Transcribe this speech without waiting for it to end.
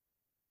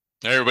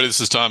Hey everybody, this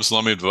is Tom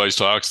Salemi of Device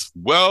Talks.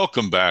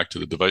 Welcome back to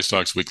the Device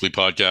Talks weekly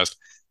podcast.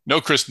 No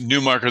Chris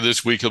Newmarker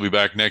this week. He'll be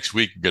back next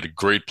week. We've got a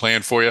great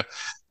plan for you.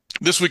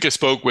 This week I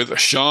spoke with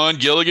Sean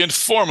Gilligan,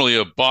 formerly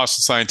of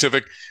Boston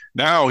Scientific.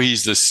 Now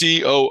he's the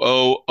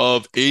COO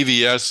of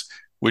AVS,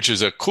 which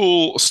is a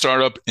cool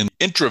startup in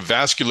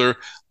intravascular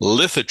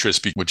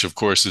lithotripsy, which of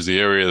course is the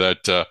area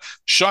that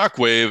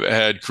Shockwave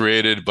had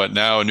created, but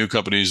now new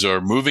companies are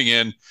moving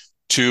in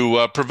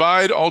to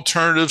provide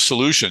alternative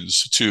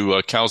solutions to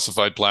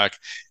calcified plaque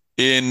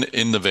in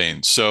the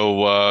vein.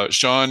 So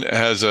Sean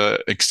has an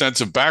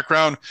extensive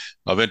background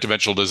of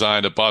interventional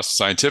design at Boston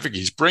Scientific.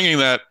 He's bringing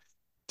that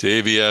to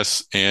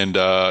AVS and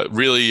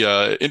really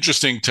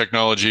interesting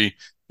technology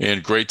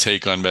and great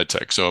take on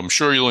medtech. So I'm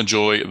sure you'll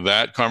enjoy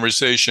that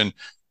conversation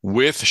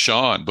with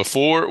Sean.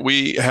 Before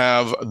we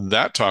have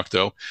that talk,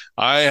 though,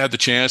 I had the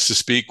chance to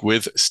speak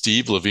with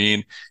Steve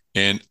Levine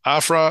and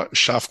Afra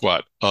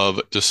Shafqat of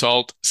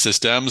Dassault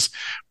Systems.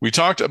 We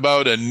talked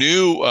about a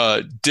new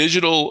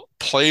digital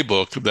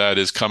playbook that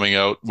is coming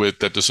out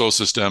that Dassault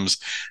Systems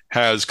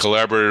has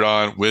collaborated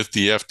on with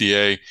the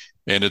FDA,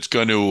 and it's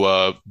going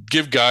to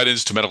give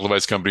guidance to medical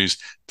device companies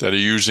that are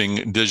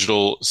using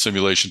digital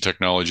simulation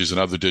technologies and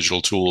other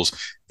digital tools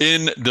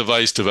in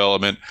device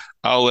development.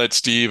 I'll let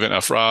Steve and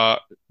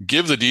Afra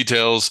give the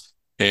details,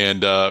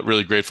 and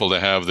really grateful to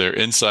have their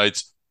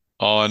insights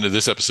on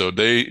this episode.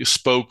 They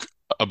spoke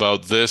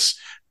about this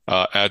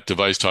at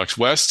Device Talks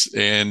West,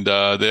 and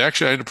they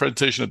actually had a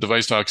presentation at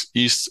Device Talks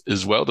East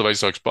as well, Device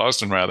Talks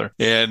Boston rather,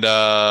 and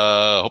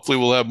hopefully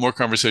we'll have more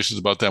conversations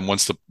about them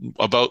once the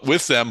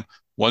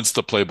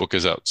playbook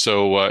is out.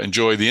 So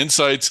enjoy the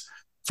insights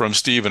from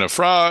Steve and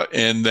Afra,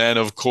 and then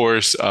of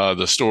course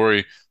the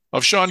story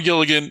of Sean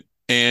Gilligan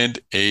and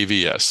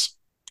AVS.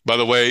 By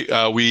the way,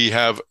 we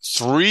have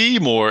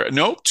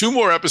two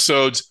more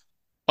episodes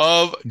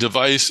of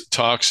Device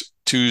Talks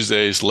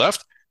Tuesdays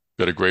left.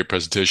 Got a great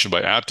presentation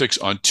by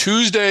Aptix on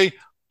Tuesday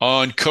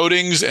on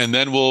coatings, and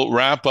then we'll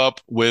wrap up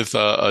with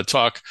a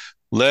talk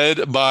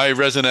led by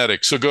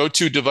Resonetics. So go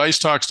to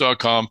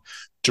devicetalks.com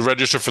to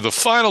register for the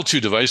final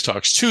two Device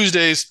Talks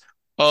Tuesdays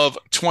of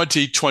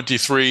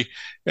 2023.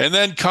 And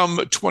then come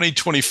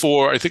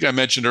 2024, I think I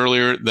mentioned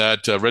earlier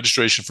that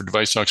registration for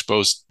Device Talks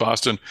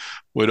Boston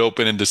would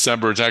open in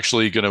December. It's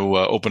actually going to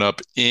open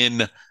up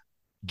in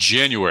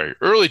January,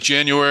 early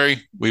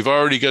January. We've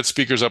already got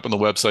speakers up on the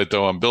website,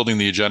 though. I'm building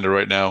the agenda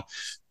right now.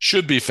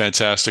 Should be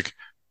fantastic.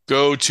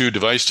 Go to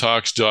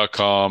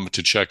devicetalks.com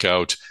to check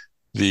out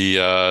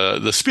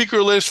the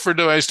speaker list for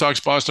Device Talks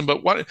Boston.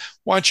 But why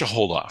don't you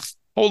hold off?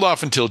 Hold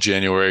off until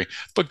January,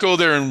 but go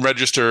there and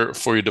register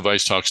for your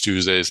Device Talks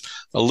Tuesdays.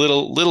 A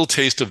little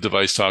taste of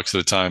Device Talks at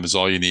a time is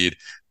all you need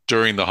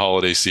during the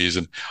holiday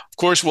season. Of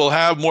course, we'll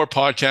have more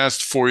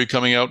podcasts for you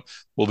coming out.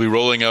 We'll be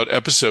rolling out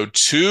episode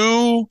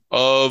 2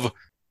 of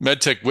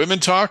Medtech Women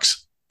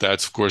Talks.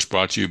 That's, of course,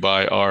 brought to you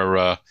by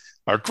our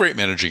great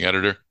managing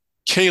editor,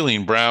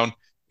 Kayleen Brown.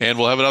 And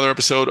we'll have another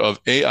episode of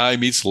AI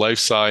Meets Life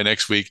Sci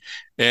next week.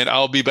 And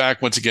I'll be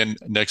back once again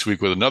next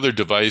week with another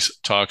Device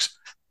Talks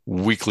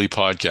weekly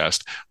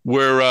podcast.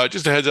 We're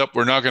just a heads up,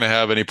 we're not going to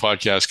have any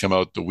podcasts come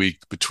out the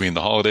week between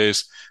the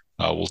holidays.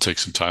 We'll take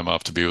some time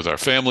off to be with our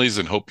families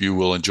and hope you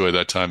will enjoy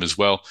that time as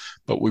well.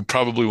 But we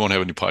probably won't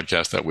have any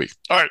podcasts that week.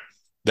 All right.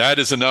 That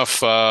is enough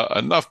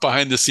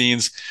behind the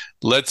scenes.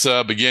 Let's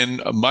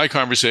begin my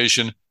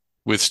conversation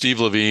with Steve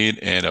Levine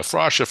and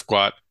Afra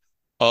Shafqat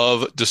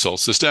of Dassault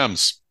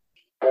Systems.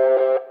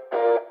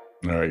 All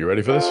right, you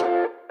ready for this?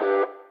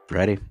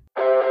 Ready.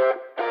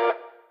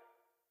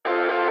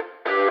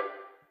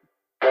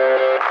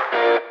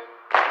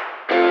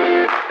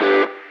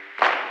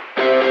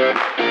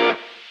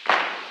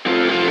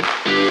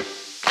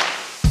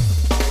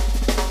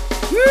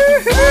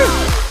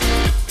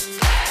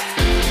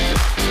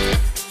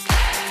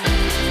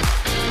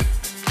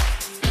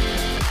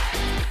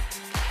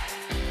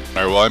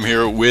 All right, well, I'm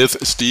here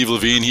with Steve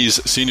Levine.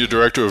 He's Senior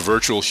Director of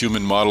Virtual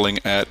Human Modeling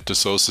at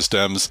Dassault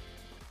Systems,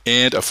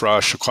 and Afra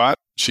Shafqat.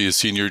 She is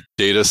Senior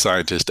Data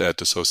Scientist at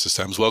Dassault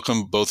Systems.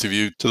 Welcome, both of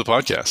you, to the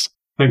podcast.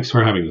 Thanks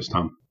for having us,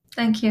 Tom.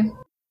 Thank you.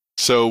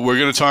 So we're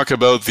going to talk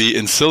about the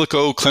in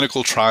silico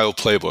clinical trial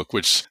playbook,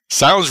 which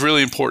sounds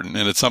really important,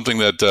 and it's something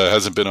that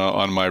hasn't been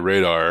on my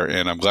radar,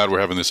 and I'm glad we're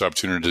having this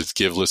opportunity to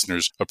give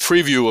listeners a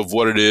preview of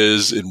what it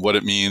is and what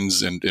it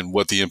means and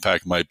what the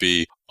impact might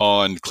be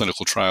on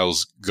clinical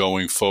trials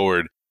going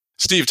forward.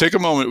 Steve, take a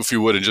moment, if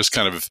you would, and just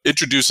kind of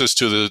introduce us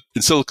to the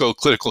in silico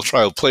clinical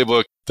trial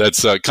playbook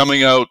that's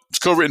coming out. It's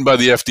co-written by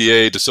the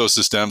FDA. Dassault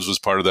Systems was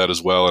part of that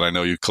as well, and I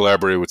know you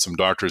collaborated with some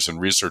doctors and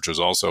researchers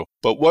also.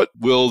 But what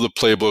will the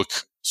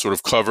playbook sort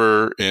of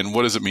cover, and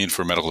what does it mean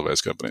for medical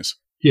device companies?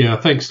 Yeah,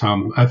 thanks,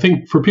 Tom. I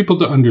think for people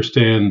to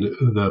understand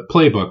the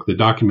playbook, the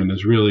document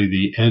is really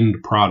the end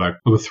product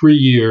of a 3+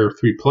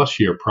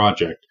 year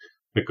project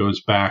that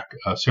goes back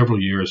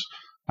several years,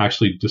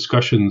 actually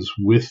discussions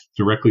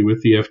directly with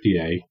the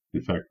FDA,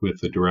 in fact, with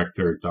the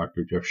director,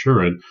 Dr. Jeff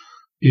Shuren,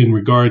 in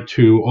regard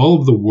to all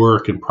of the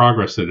work and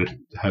progress that it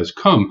has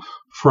come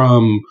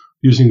from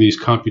using these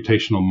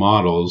computational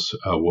models,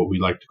 what we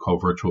like to call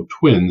virtual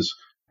twins,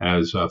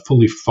 as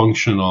fully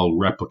functional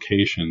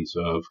replications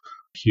of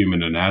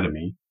human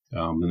anatomy.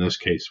 In this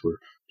case, we're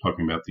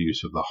talking about the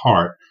use of the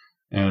heart.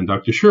 And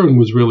Dr. Sherwin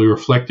was really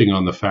reflecting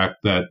on the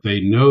fact that they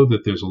know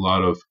that there's a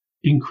lot of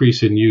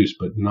increase in use,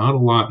 but not a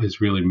lot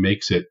is really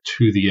makes it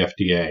to the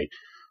FDA.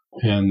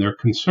 And their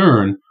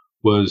concern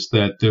was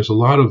that there's a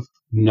lot of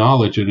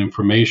knowledge and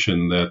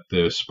information that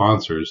the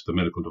sponsors, the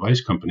medical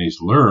device companies,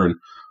 learn,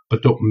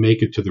 but don't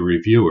make it to the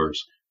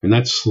reviewers. And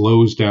that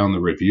slows down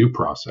the review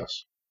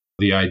process.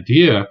 The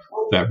idea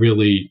that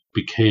really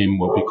became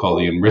what we call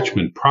the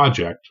enrichment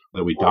project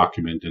that we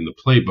document in the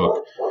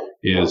playbook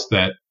is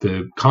that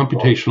the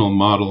computational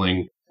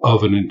modeling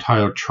of an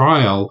entire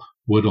trial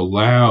would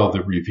allow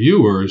the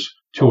reviewers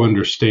to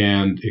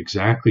understand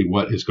exactly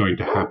what is going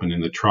to happen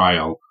in the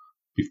trial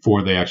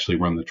before they actually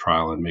run the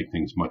trial and make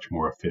things much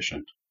more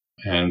efficient.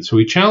 And so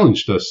he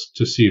challenged us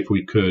to see if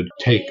we could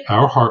take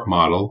our heart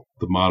model,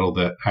 the model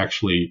that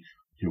actually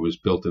was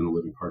built in the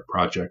Living Heart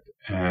Project,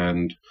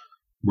 and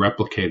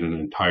replicate an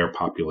entire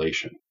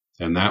population.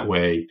 And that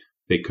way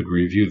they could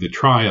review the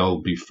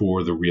trial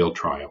before the real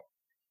trial.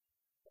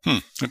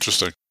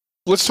 Interesting.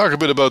 Let's talk a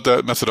bit about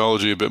that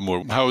methodology a bit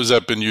more. How has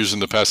that been used in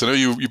the past? I know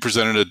you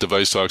presented at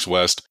Device Talks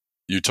West.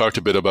 You talked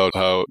a bit about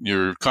how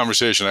your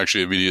conversation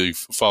actually immediately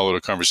followed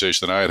a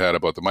conversation that I had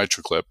about the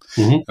MitraClip.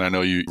 And I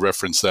know you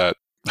referenced that.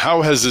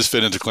 How has this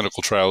fit into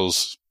clinical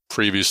trials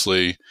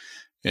previously?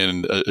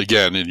 And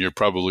again, and you're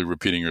probably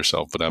repeating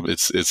yourself, but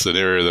it's an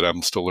area that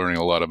I'm still learning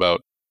a lot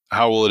about.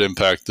 How will it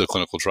impact the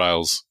clinical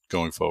trials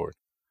going forward?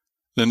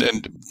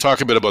 And talk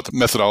a bit about the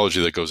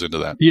methodology that goes into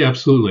that. Yeah,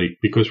 absolutely.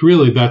 Because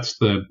really that's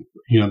the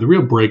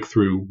real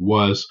breakthrough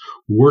was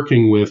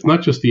working with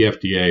not just the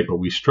FDA, but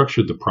we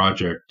structured the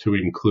project to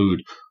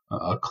include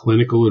a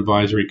clinical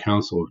advisory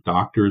council of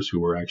doctors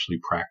who were actually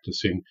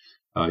practicing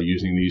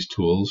using these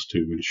tools to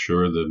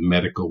ensure the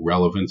medical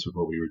relevance of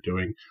what we were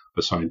doing,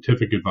 a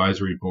scientific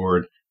advisory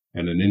board,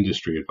 and an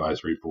industry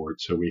advisory board.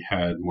 So we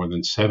had more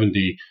than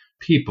 70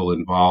 people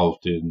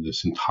involved in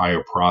this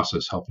entire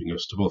process, helping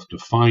us to both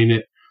define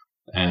it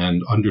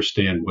and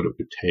understand what it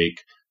would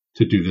take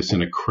to do this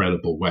in a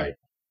credible way.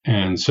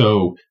 And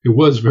so it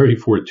was very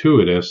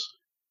fortuitous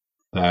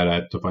that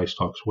at Device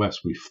Talks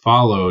West, we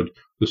followed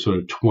the sort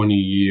of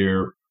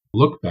 20-year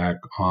look back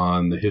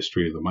on the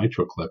history of the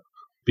MitraClip,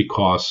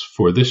 because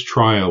for this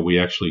trial, we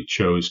actually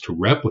chose to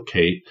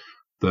replicate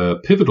the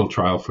pivotal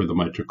trial for the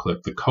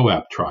MitraClip, the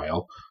COAP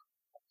trial,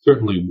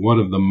 certainly one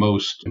of the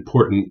most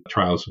important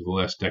trials of the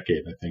last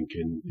decade, I think,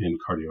 in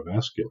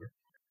cardiovascular.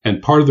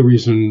 And part of the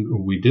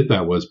reason we did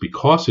that was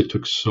because it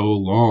took so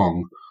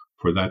long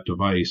for that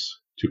device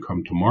to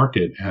come to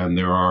market. And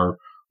there are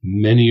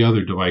many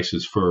other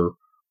devices for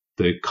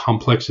the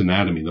complex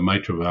anatomy. The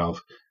mitral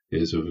valve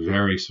is a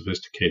very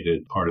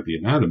sophisticated part of the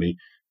anatomy,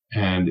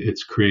 and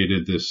it's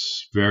created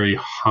this very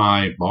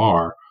high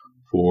bar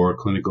for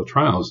clinical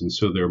trials. And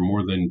so there are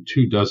more than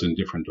 24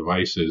 different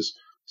devices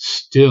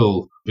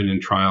still been in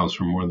trials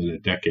for more than a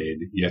decade,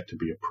 yet to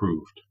be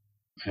approved.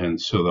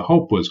 And so the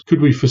hope was, could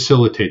we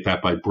facilitate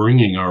that by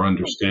bringing our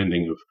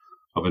understanding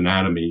of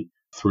anatomy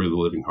through the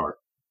living heart?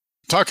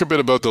 Talk a bit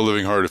about the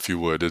living heart, if you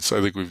would. I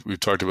think we've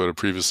talked about it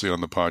previously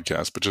on the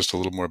podcast, but just a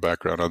little more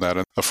background on that.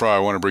 And Afra, I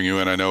want to bring you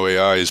in. I know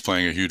AI is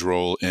playing a huge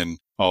role in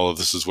all of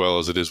this as well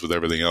as it is with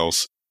everything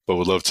else, but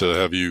would love to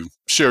have you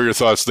share your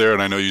thoughts there.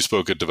 And I know you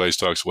spoke at Device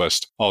Talks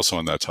West also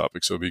on that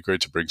topic, so it'd be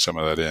great to bring some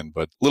of that in.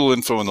 But little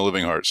info on the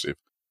living heart, Steve.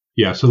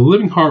 Yeah, so the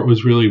living heart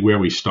was really where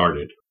we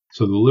started.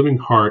 So the living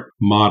heart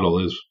model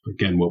is,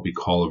 again, what we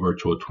call a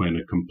virtual twin.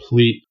 A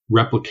complete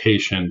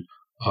replication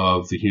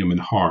of the human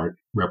heart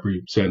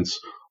represents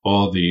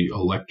all the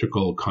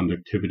electrical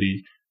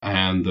conductivity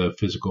and the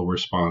physical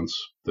response,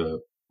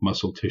 the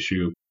muscle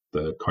tissue,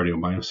 the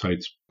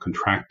cardiomyocytes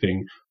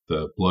contracting,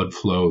 the blood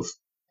flow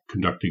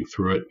conducting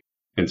through it.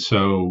 And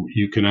so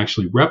you can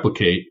actually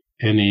replicate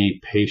any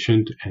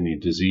patient, any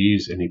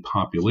disease, any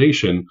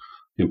population,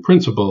 in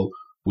principle,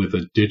 with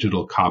a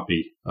digital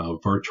copy, a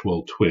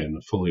virtual twin,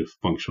 a fully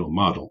functional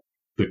model.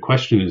 The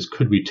question is,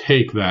 could we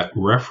take that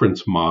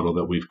reference model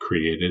that we've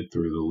created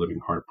through the Living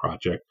Heart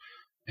Project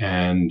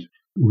and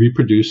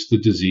reproduce the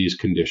disease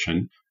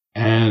condition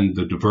and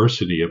the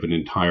diversity of an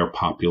entire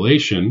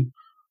population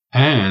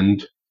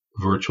and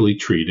virtually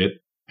treat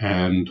it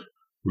and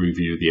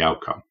review the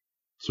outcome?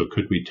 So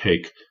could we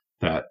take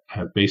that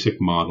basic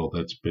model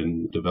that's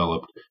been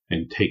developed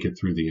and take it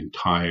through the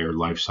entire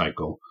life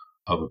cycle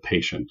of a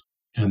patient?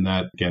 And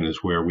that, again,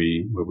 is where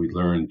we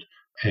learned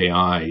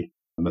AI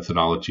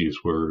methodologies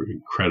were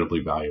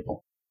incredibly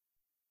valuable.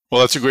 Well,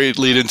 that's a great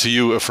lead into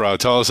you, Afra.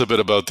 Tell us a bit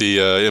about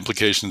the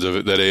implications of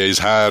it that AI's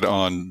had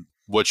on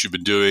what you've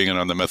been doing and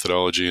on the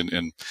methodology.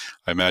 And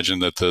I imagine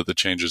that the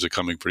changes are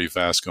coming pretty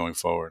fast going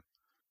forward.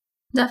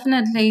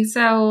 Definitely.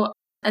 So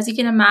as you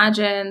can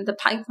imagine, the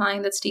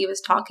pipeline that Steve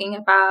is talking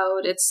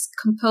about, it's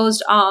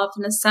composed of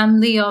an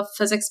assembly of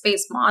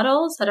physics-based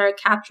models that are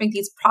capturing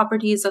these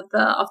properties of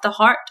the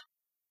heart.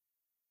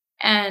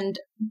 And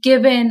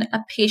given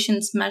a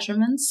patient's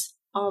measurements,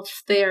 of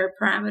their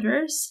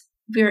parameters,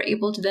 we are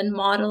able to then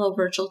model a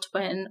virtual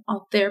twin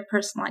of their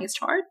personalized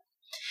heart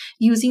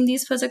using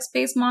these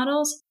physics-based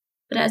models.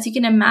 But as you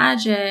can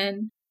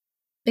imagine,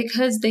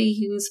 because they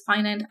use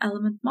finite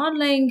element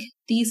modeling,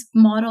 these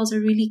models are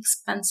really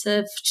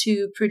expensive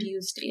to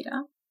produce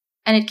data.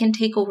 And it can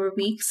take over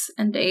weeks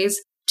and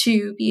days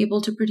to be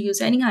able to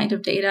produce any kind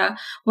of data.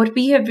 What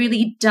we have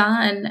really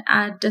done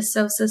at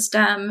Dassault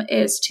System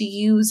is to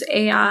use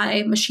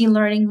AI, machine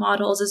learning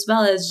models, as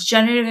well as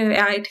generative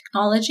AI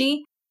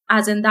technology,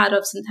 as in that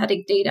of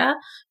synthetic data,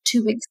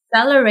 to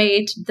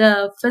accelerate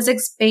the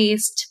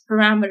physics-based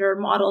parameter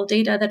model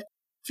data that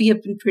we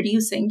have been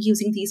producing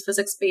using these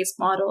physics-based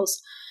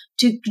models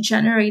to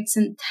generate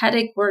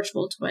synthetic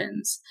virtual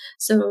twins.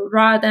 So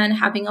rather than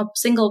having a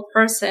single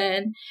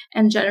person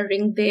and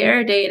generating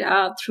their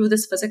data through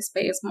this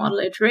physics-based model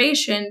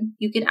iteration,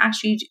 you can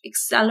actually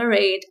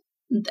accelerate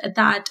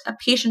that a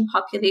patient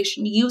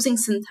population using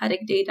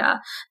synthetic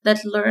data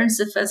that learns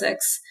the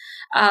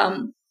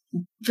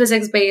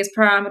physics-based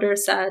parameter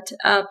set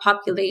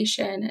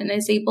population and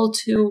is able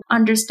to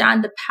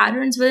understand the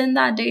patterns within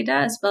that data,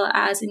 as well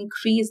as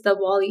increase the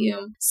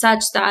volume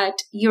such that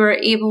you're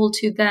able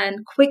to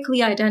then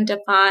quickly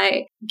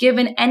identify,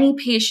 given any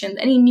patient,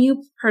 any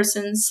new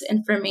person's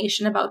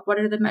information about what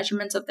are the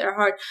measurements of their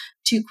heart,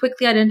 to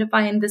quickly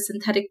identify in the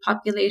synthetic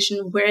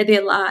population where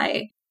they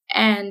lie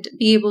and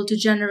be able to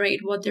generate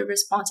what their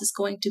response is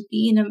going to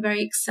be in a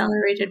very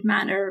accelerated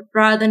manner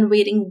rather than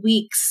waiting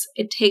weeks.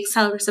 It takes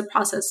sellers the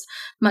process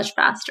much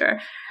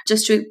faster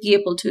just to be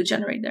able to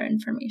generate their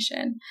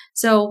information.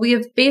 So we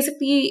have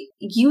basically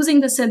using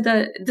this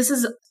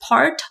is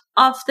part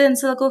of the in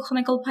silico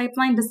clinical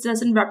pipeline. This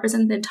doesn't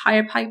represent the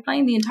entire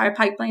pipeline. The entire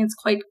pipeline is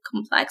quite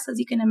complex, as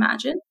you can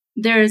imagine.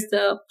 There's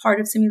the part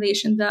of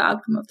simulation, the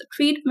outcome of the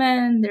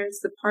treatment. There's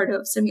the part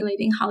of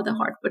simulating how the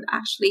heart would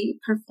actually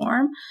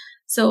perform.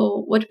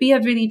 So what we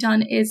have really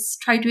done is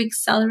try to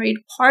accelerate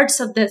parts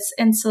of this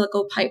in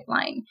silico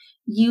pipeline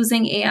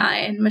using AI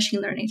and machine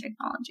learning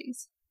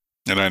technologies.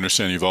 And I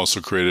understand you've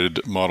also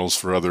created models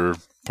for other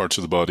parts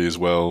of the body as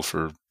well,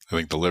 for, I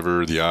think, the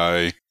liver, the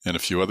eye, and a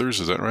few others.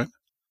 Is that right?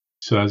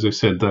 So as I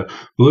said, the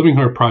Living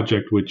Heart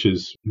Project, which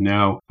is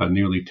now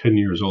nearly 10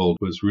 years old,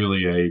 was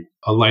really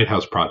a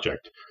lighthouse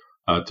project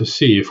to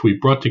see if we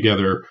brought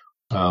together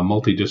a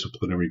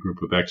multidisciplinary group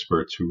of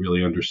experts who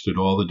really understood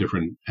all the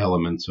different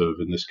elements of,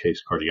 in this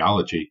case,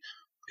 cardiology,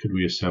 could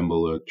we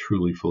assemble a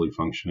truly fully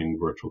functioning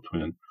virtual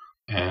twin?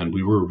 And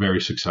we were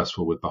very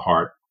successful with the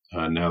heart.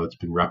 Now it's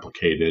been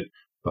replicated.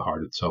 The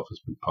heart itself has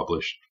been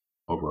published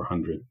over a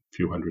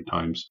few hundred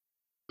times.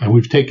 And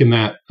we've taken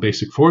that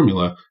basic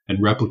formula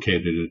and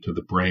replicated it to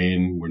the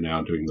brain. We're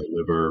now doing the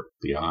liver,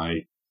 the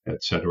eye,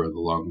 et cetera, the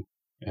lung.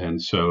 And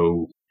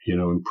so,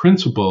 in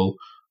principle,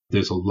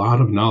 there's a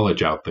lot of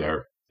knowledge out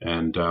there.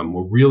 And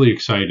we're really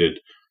excited.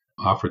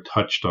 Afra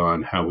touched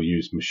on how we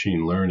use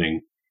machine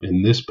learning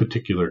in this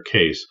particular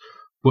case.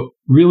 What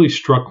really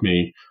struck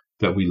me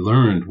that we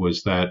learned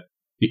was that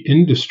the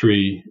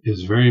industry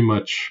is very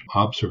much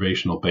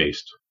observational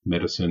based.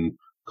 Medicine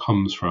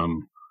comes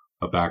from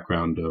a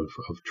background of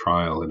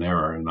trial and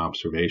error and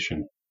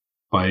observation.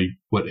 By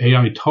what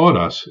AI taught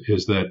us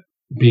is that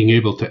being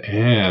able to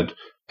add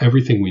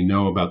everything we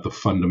know about the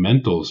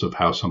fundamentals of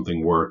how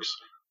something works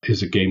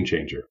is a game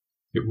changer.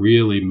 It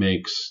really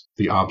makes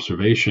the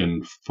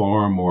observation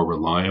far more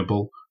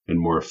reliable and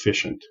more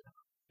efficient.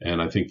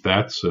 And I think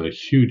that's a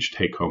huge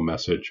take-home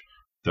message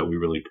that we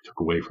really took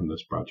away from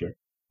this project.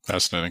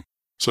 Fascinating.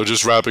 So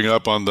just wrapping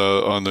up on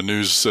the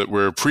news that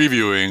we're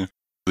previewing,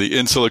 the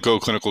in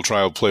silico clinical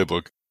trial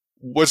playbook.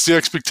 What's the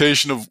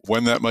expectation of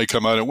when that might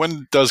come out, and when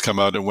it does come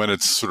out, and when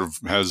it sort of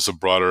has a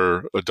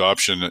broader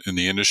adoption in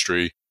the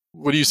industry?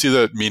 What do you see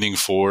that meaning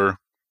for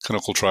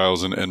clinical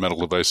trials and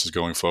medical devices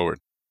going forward?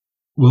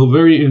 Well,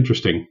 very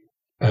interesting.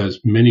 As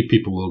many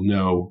people will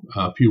know,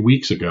 a few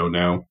weeks ago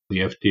now, the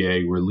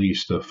FDA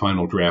released a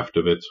final draft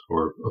of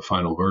a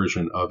final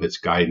version of its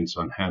guidance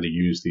on how to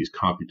use these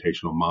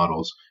computational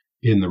models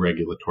in the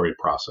regulatory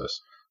process.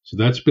 So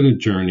that's been a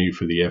journey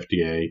for the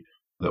FDA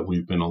that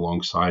we've been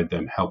alongside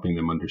them, helping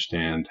them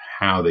understand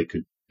how they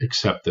could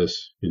accept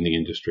this in the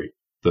industry.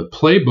 The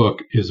playbook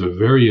is a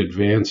very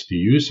advanced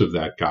use of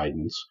that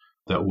guidance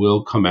that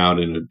will come out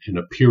in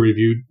a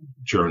peer-reviewed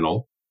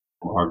journal.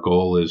 Our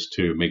goal is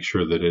to make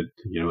sure that it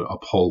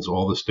upholds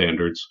all the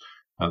standards,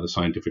 the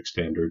scientific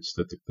standards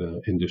that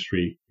the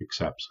industry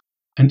accepts,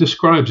 and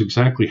describes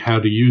exactly how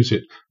to use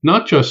it,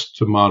 not just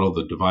to model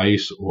the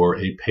device or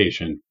a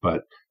patient,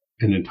 but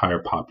an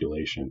entire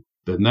population.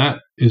 Then that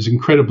is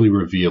incredibly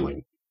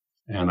revealing.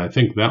 And I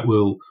think that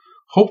will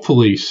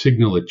hopefully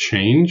signal a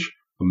change,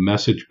 a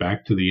message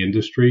back to the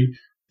industry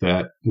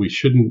that we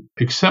shouldn't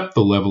accept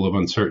the level of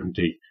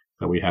uncertainty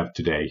that we have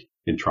today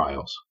in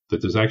trials,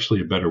 that there's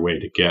actually a better way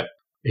to get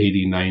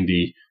 80,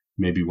 90,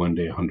 maybe one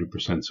day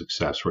 100%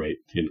 success rate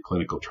in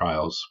clinical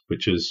trials,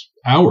 which is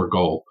our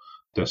goal,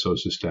 Dassault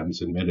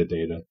Systems and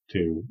Medidata,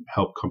 to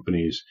help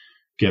companies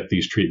get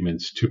these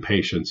treatments to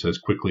patients as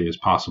quickly as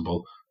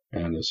possible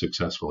and as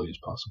successfully as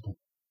possible.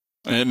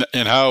 And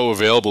how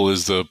available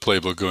is the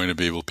playbook going to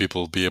be? Will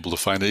people be able to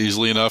find it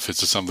easily enough?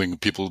 Is it something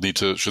people need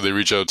to? Should they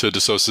reach out to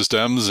Dassault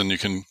Systems and you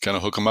can kind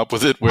of hook them up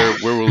with it? Where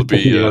will it be?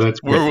 Yeah, that's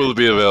great. Where will it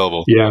be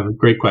available? Yeah,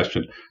 great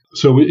question.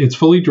 So it's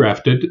fully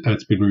drafted.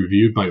 It's been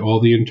reviewed by all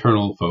the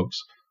internal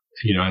folks.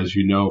 As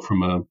you know,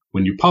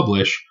 when you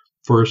publish,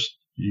 first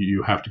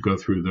you have to go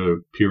through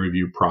the peer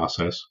review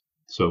process.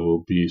 So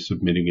we'll be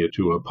submitting it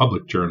to a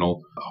public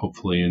journal,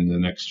 hopefully in the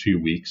next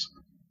few weeks,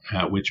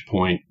 at which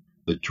point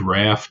the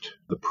draft,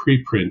 the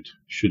preprint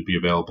should be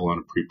available on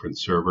a preprint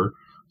server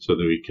so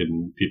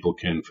that people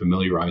can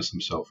familiarize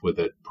themselves with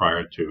it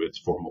prior to its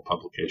formal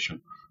publication,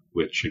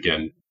 which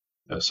again,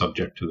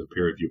 subject to the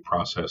peer review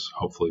process,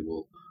 hopefully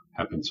will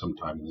happen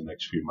sometime in the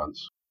next few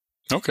months.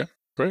 Okay,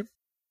 great.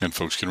 And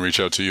folks can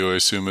reach out to you, I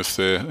assume, if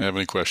they have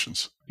any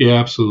questions. Yeah,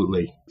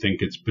 absolutely. I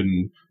think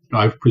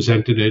I've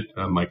presented it.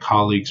 My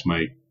colleagues,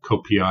 my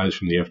co-PIs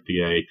from the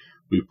FDA,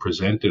 we've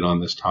presented on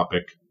this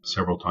topic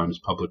several times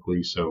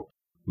publicly. So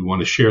we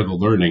want to share the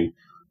learning.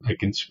 I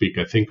can speak,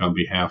 I think, on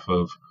behalf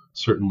of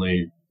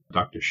certainly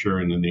Dr.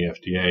 Shurin and the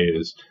FDA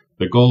is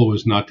the goal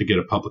was not to get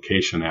a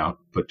publication out,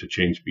 but to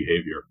change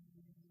behavior.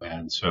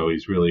 And so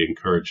he's really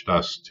encouraged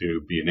us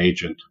to be an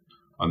agent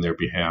on their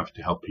behalf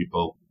to help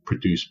people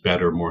produce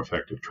better, more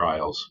effective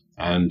trials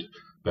and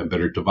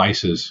better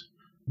devices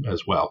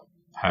as well.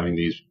 Having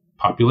these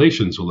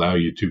populations allow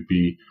you to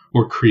be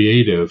more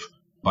creative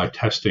by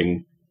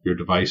testing your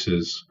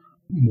devices,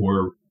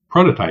 more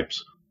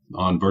prototypes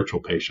on virtual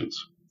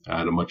patients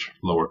at a much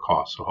lower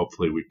cost. So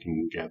hopefully we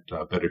can get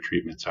better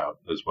treatments out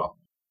as well.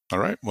 All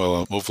right.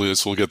 Well, hopefully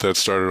this will get that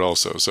started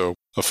also. So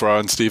Afra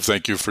and Steve,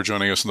 thank you for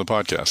joining us on the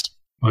podcast.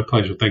 My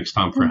pleasure. Thanks,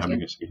 Tom, for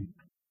having us again.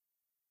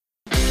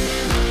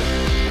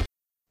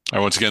 All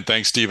right, once again,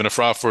 thanks, Steve and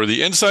Afra, for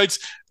the insights.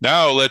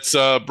 Now let's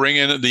bring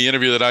in the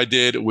interview that I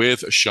did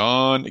with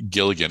Sean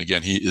Gilligan.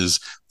 Again, he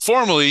is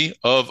formerly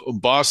of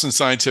Boston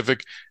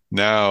Scientific,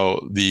 now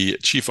the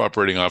Chief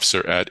Operating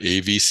Officer at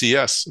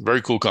AVCS.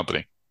 Very cool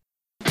company.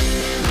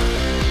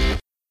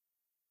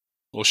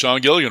 Well,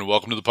 Sean Gilligan,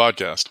 welcome to the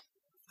podcast.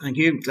 Thank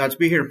you. Glad to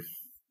be here.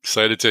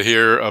 Excited to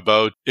hear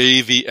about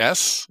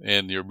AVS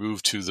and your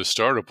move to the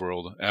startup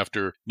world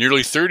after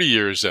nearly 30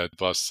 years at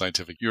Boston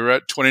Scientific. You're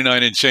at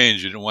 29 and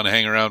change. You didn't want to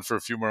hang around for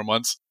a few more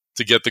months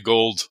to get the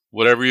gold,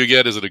 whatever you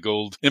get. Is it a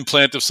gold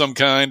implant of some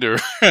kind or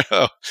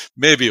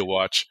maybe a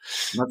watch?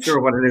 Not sure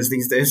what it is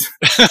these days.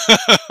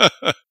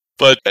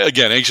 But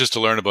again, anxious to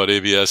learn about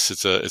AVS.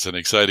 It's an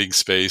exciting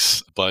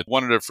space, but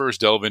wanted to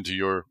first delve into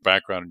your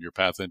background and your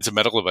path into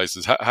medical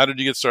devices. How did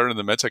you get started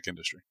in the medtech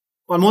industry?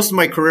 Well, most of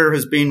my career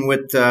has been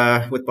with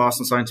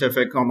Boston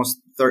Scientific, almost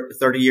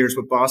 30 years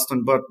with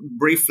Boston. But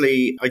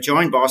briefly, I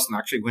joined Boston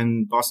actually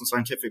when Boston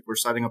Scientific were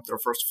setting up their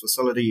first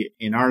facility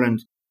in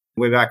Ireland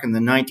way back in the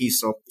 90s.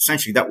 So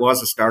essentially that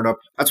was a startup.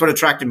 That's what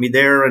attracted me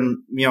there. And,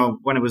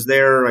 when I was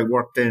there, I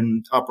worked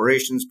in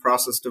operations,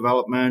 process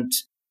development,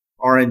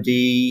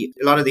 R&D,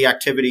 a lot of the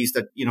activities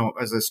that,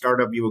 as a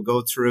startup you would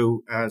go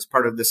through as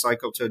part of the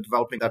cycle to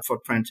developing that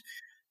footprint.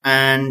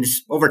 And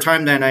over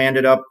time, then I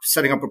ended up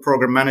setting up a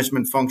program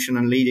management function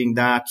and leading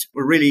that,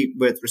 really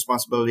with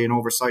responsibility and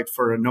oversight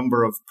for a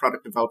number of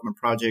product development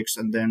projects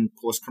and then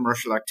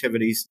post-commercial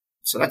activities.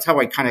 So that's how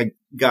I kind of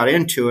got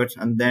into it.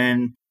 And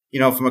then,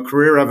 from a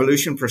career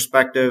evolution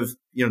perspective,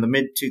 the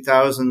mid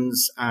 2000s,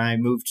 I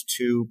moved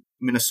to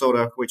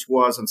Minnesota, which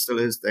was and still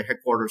is the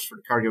headquarters for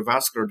the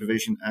cardiovascular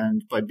division.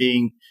 And by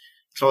being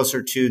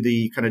closer to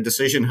the kind of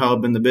decision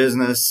hub in the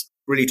business,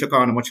 really took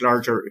on a much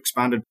larger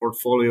expanded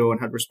portfolio and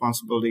had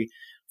responsibility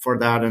for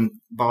that. And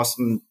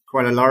Boston,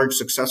 quite a large,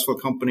 successful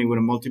company with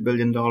a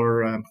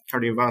multi-billion-dollar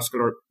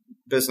cardiovascular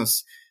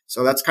business.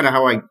 So that's kind of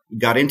how I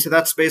got into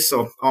that space.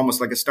 So almost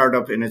like a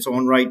startup in its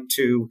own right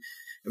to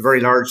a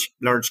very large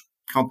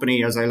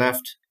company as I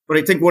left. But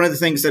I think one of the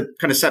things that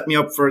kind of set me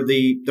up for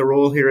the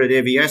role here at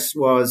AVS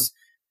was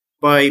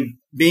by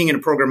being in a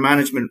program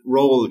management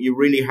role, you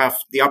really have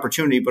the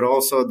opportunity, but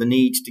also the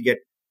need to get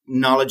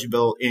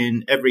knowledgeable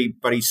in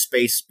everybody's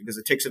space because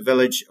it takes a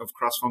village of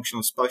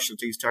cross-functional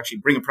specialties to actually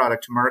bring a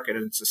product to market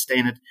and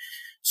sustain it.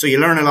 So you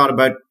learn a lot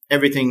about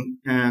everything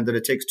that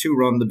it takes to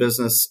run the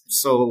business.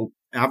 So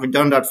having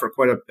done that for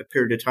quite a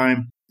period of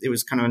time, it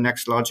was kind of a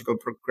next logical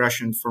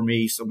progression for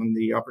me. So when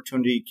the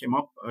opportunity came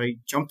up, I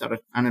jumped at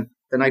it. And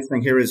the nice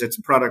thing here is it's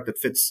a product that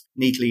fits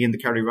neatly in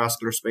the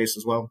cardiovascular space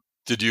as well.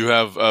 Did you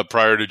have,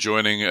 prior to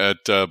joining at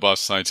Boston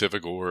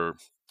Scientific or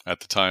at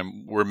the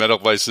time, were medical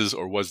devices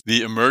or was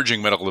the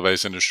emerging medical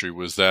device industry,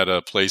 was that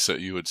a place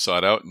that you had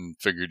sought out and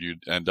figured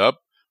you'd end up?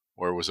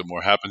 Or was it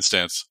more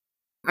happenstance?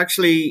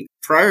 Actually,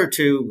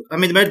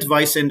 the med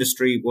device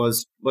industry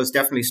was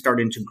definitely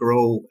starting to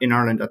grow in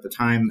Ireland at the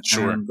time.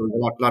 Sure. There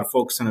was a lot of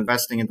focus on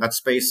investing in that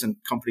space and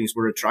companies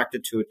were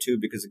attracted to it too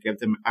because it gave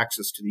them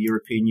access to the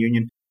European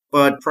Union.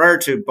 But prior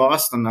to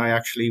Boston, I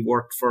actually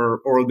worked for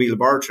Oral-B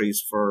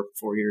Laboratories for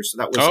 4 years. So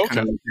that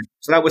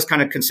was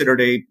kind of considered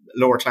a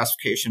lower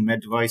classification med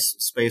device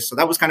space. So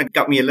that was kind of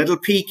got me a little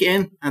peek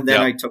in, and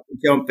then I took a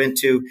jump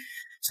into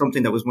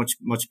something that was much,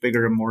 much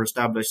bigger and more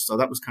established. So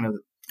that was kind of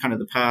kind of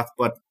the path.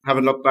 But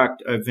having looked back,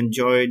 I've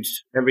enjoyed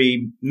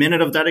every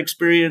minute of that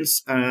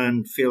experience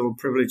and feel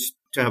privileged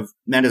to have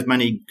met as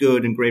many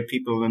good and great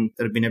people and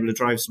that have been able to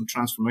drive some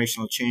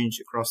transformational change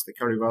across the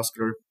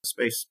cardiovascular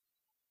space.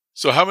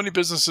 So how many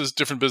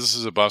different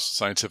businesses at Boston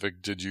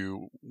Scientific did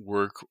you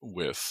work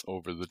with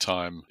over the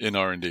time in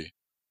R&D?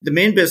 The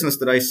main business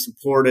that I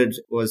supported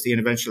was the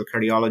interventional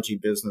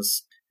cardiology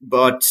business,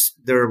 but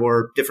there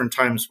were different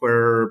times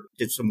where I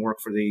did some work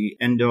for the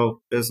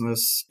endo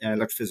business,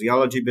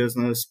 electrophysiology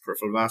business,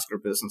 peripheral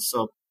vascular business.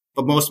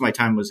 But most of my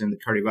time was in the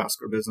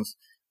cardiovascular business.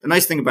 The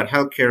nice thing about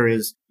healthcare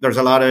is there's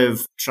a lot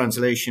of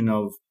translation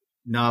of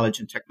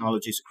knowledge and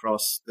technologies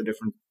across the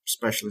different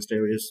specialist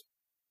areas.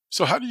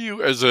 So how do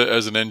you, as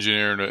an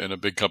engineer in a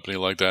big company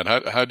like that,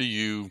 how do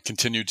you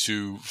continue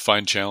to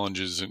find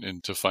challenges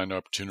and to find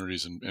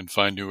opportunities and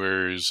find new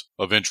areas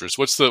of interest?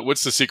 What's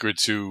the secret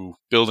to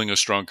building a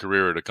strong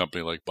career at a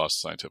company like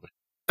Boston Scientific?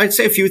 I'd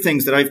say a few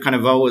things that I've kind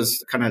of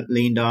always kind of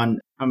leaned on.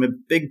 I'm a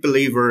big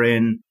believer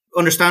in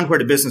understand where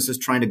the business is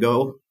trying to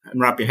go and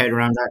wrap your head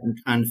around that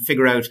and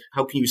figure out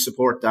how can you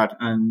support that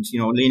and,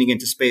 leaning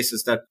into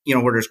spaces that,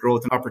 where there's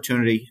growth and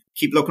opportunity.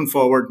 Keep looking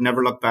forward,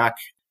 never look back.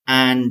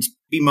 And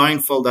be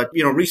mindful that,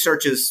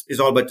 research is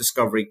all about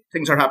discovery.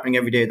 Things are happening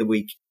every day of the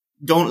week.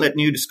 Don't let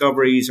new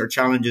discoveries or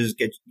challenges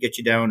get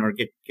you down or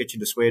get you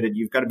dissuaded.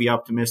 You've got to be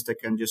optimistic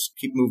and just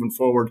keep moving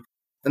forward.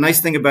 The nice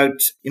thing about,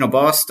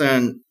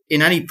 Boston,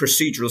 in any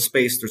procedural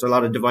space, there's a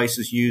lot of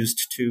devices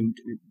used to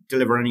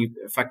deliver any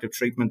effective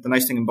treatment. The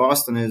nice thing in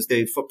Boston is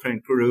the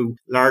footprint grew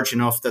large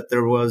enough that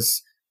there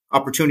was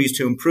opportunities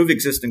to improve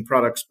existing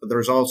products, but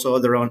there's also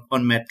other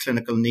unmet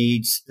clinical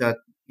needs that,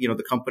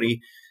 the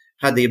company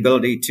had the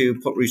ability to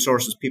put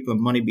resources, people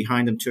and money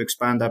behind them to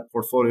expand that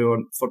portfolio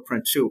and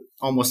footprint to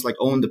almost like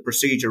own the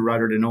procedure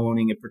rather than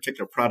owning a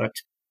particular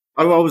product.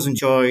 I've always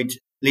enjoyed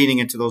leaning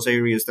into those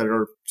areas that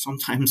are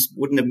sometimes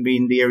wouldn't have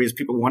been the areas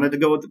people wanted to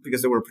go with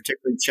because they were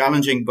particularly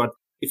challenging. But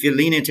if you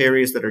lean into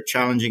areas that are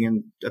challenging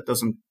and that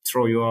doesn't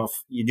throw you off,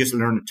 you just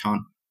learn a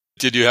ton.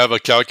 Did you have a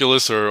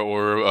calculus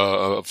or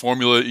a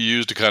formula you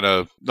used to kind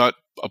of not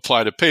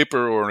apply to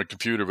paper or on a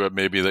computer, but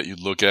maybe that you'd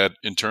look at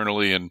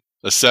internally and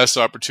assess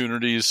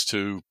opportunities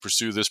to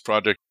pursue this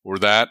project or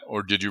that?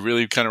 Or did you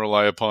really kind of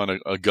rely upon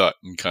a gut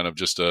and kind of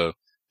just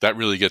that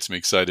really gets me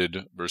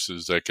excited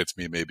versus that gets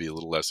me maybe a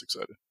little less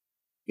excited?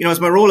 As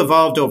my role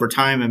evolved over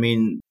time,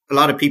 a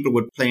lot of people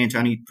would play into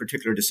any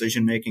particular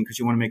decision making because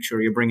you want to make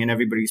sure you're bringing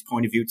everybody's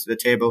point of view to the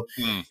table.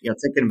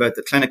 Thinking about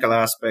the clinical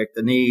aspect,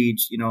 the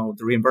needs, the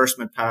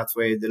reimbursement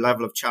pathway, the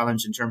level of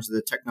challenge in terms of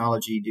the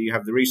technology. Do you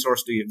have the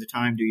resource? Do you have the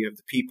time? Do you have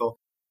the people?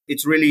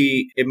 It's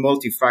really a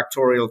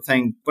multifactorial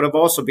thing. But I've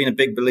also been a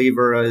big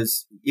believer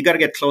as you got to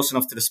get close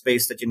enough to the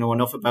space that you know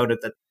enough about it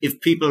that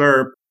if people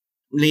are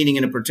leaning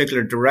in a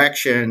particular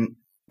direction,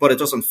 but it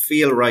doesn't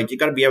feel right, you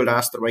got to be able to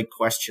ask the right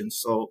questions.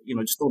 So,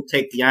 just don't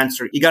take the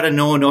answer. You got to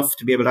know enough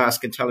to be able to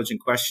ask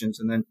intelligent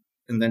questions and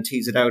then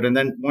tease it out. And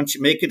then once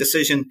you make a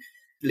decision,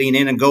 lean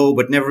in and go,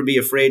 but never be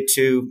afraid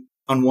to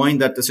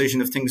unwind that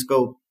decision if things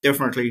go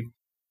differently.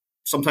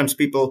 Sometimes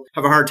people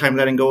have a hard time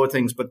letting go of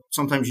things, but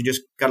sometimes you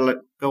just got to let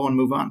go and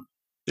move on.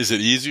 Is it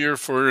easier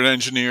for an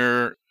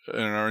engineer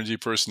and an R&D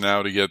person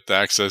now to get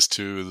access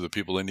to the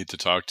people they need to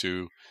talk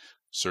to,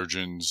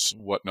 surgeons,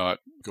 whatnot,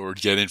 or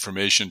get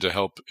information to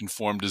help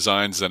inform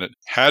designs than it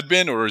had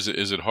been? Or is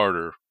it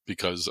harder?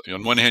 Because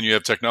on one hand, you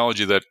have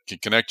technology that can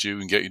connect you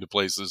and get you to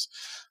places.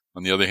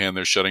 On the other hand,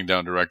 they're shutting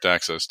down direct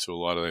access to a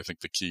lot of, I think,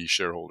 the key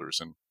shareholders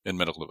in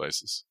medical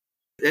devices.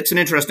 It's an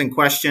interesting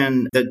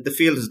question. The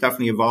field has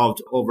definitely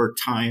evolved over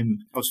time.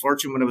 I was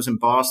fortunate when I was in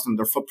Boston,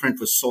 their footprint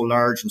was so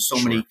large and so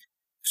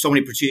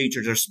many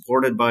procedures are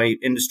supported by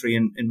industry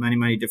in many,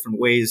 many different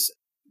ways.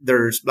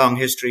 There's long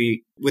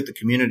history with the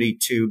community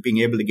to being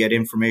able to get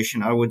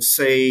information. I would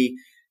say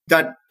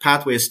that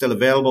pathway is still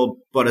available,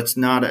 but it's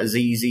not as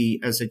easy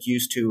as it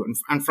used to.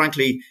 And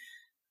frankly,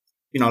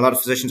 a lot of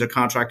physicians are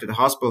contracted to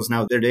hospitals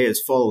now. Their day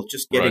is full.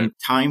 Just getting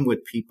time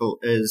with people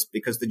is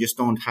because they just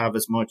don't have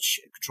as much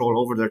control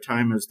over their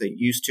time as they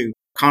used to.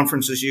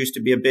 Conferences used to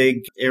be a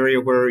big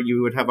area where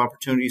you would have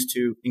opportunities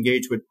to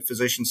engage with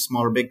physicians,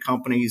 smaller, big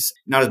companies.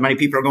 Not as many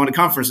people are going to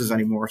conferences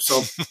anymore.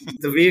 So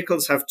the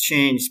vehicles have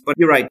changed. But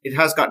you're right. It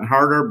has gotten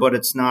harder, but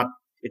it's not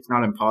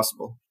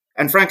impossible.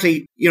 And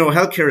frankly,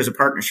 healthcare is a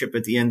partnership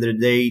at the end of the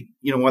day.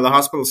 While the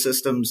hospital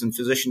systems and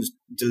physicians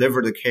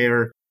deliver the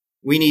care,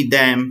 we need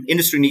them,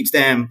 industry needs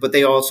them, but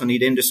they also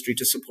need industry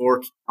to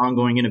support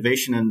ongoing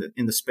innovation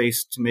in the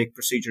space to make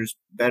procedures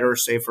better,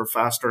 safer,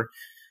 faster,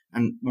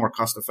 and more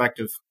cost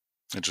effective.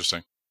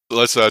 Interesting.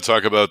 Let's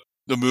talk about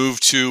the move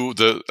to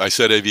I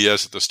said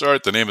AVS at the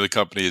start. The name of the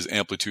company is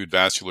Amplitude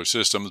Vascular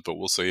Systems, but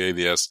we'll say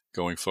AVS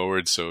going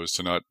forward so as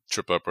to not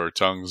trip up our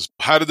tongues.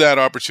 How did that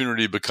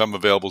opportunity become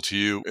available to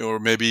you? Or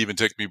maybe even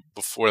take me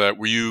before that.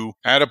 Were you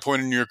at a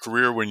point in your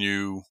career when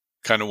you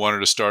kind of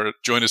wanted to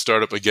join a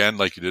startup again,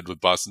 like you did with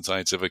Boston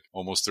Scientific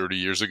almost 30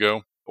 years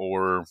ago?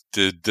 Or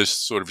did this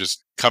sort of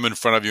just come in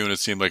front of you and it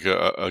seemed like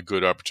a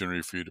good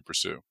opportunity for you to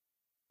pursue?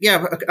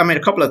 Yeah, a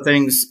couple of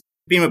things.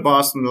 been with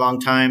Boston a long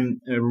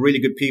time, really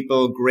good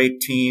people, great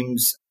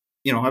teams.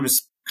 I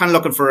was kind of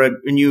looking for a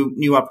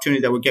new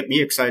opportunity that would get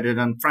me excited.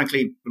 And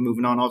frankly,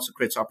 moving on also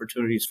creates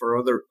opportunities for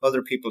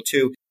other people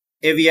too.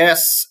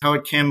 AVS, how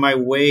it came my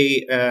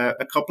way,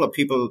 a couple of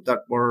people that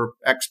were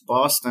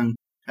ex-Boston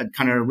had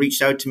kind of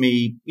reached out to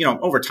me,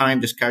 over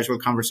time, just casual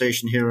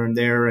conversation here and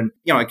there. And,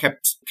 I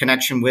kept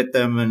connection with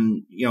them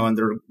and, and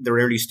their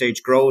early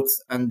stage growth.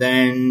 And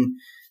then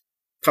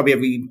probably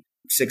every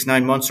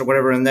 6-9 months or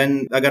whatever. And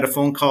then I got a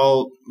phone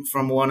call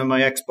from one of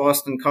my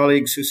ex-Boston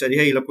colleagues who said,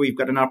 hey, look, we've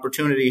got an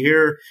opportunity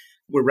here.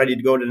 We're ready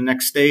to go to the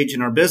next stage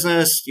in our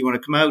business. Do you want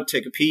to come out,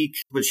 take a peek?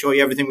 We'll show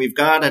you everything we've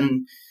got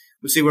and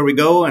we'll see where we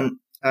go. And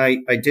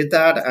I did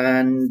that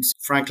and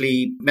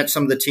frankly met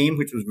some of the team,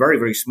 which was very,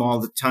 very small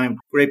at the time.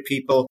 Great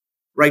people,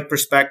 right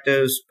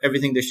perspectives.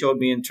 Everything they showed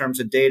me in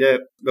terms of data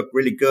looked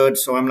really good.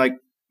 So I'm like,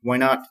 why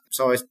not?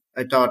 So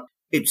I thought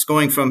it's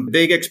going from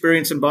big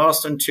experience in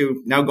Boston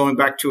to now going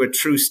back to a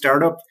true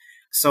startup.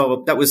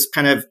 So that was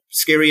kind of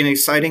scary and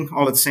exciting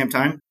all at the same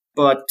time.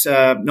 But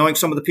knowing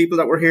some of the people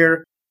that were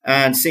here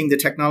and seeing the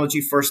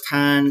technology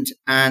firsthand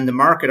and the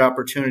market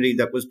opportunity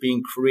that was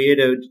being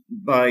created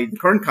by the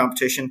current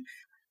competition,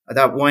 I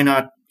thought, why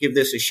not give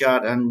this a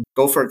shot and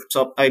go for it?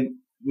 So I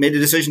made the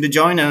decision to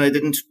join and I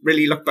didn't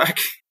really look back.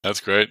 That's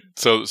great.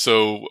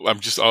 So I'm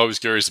just always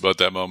curious about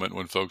that moment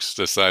when folks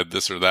decide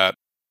this or that.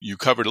 You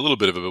covered a little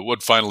bit of it, but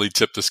what finally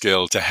tipped the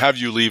scale to have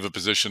you leave a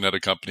position at a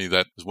company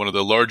that is one of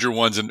the larger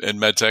ones in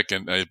Medtech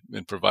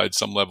and provide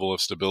some level of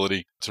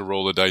stability to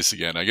roll the dice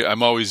again?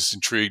 I'm always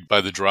intrigued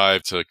by the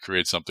drive to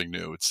create something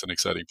new. It's an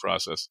exciting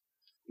process.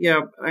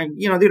 Yeah. And,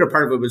 the other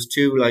part of it was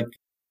too,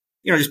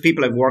 just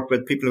people I've worked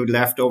with, people who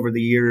left over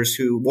the years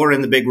who were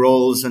in the big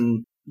roles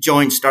and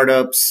joined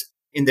startups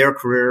in their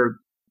career,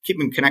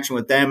 keeping in connection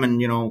with them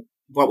and,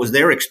 what was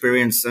their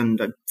experience. And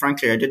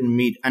frankly, I didn't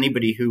meet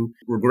anybody who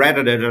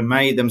regretted it. And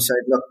many of them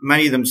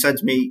said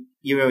to me,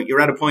 you're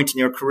at a point in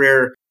your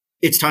career,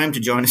 it's time to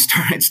join a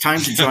startup. It's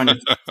time to join a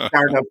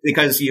startup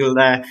because you'll,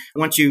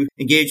 once you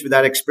engage with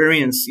that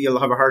experience, you'll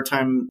have a hard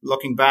time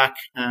looking back.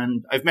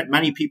 And I've met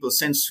many people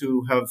since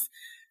who have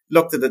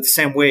looked at it the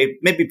same way.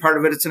 Maybe part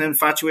of it's an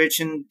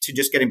infatuation to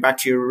just getting back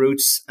to your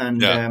roots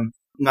and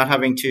not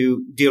having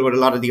to deal with a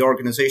lot of the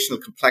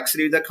organizational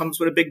complexity that comes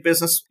with a big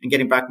business and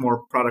getting back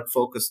more product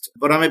focused.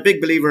 But I'm a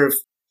big believer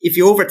if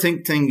you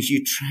overthink things,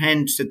 you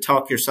tend to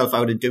talk yourself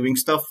out of doing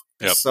stuff.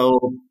 Yep.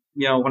 So,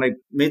 when I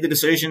made the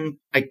decision,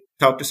 I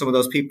talked to some of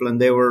those people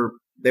and they were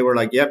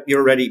like, yep,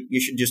 you're ready.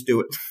 You should just do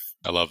it.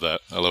 I love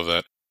that.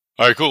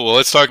 All right, cool. Well,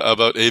 let's talk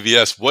about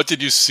AVS. What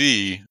did you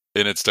see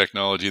in its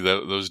technology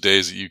those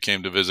days that you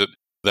came to visit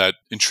that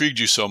intrigued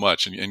you so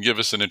much? And give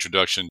us an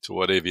introduction to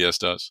what AVS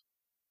does.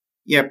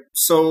 Yep.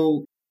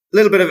 So a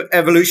little bit of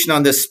evolution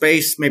on this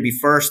space, maybe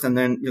first, and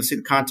then you'll see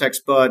the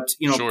context. But,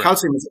 sure.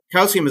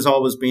 Calcium has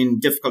always been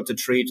difficult to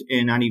treat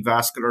in any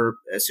vascular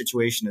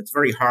situation. It's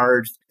very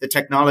hard. The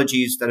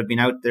technologies that have been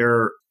out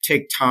there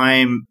take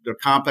time. They're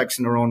complex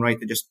in their own right.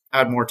 They just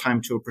add more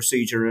time to a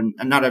procedure. And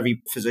not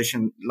every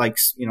physician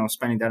likes,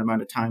 spending that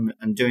amount of time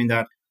and doing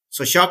that.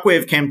 So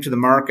Shockwave came to the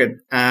market,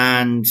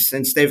 and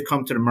since they've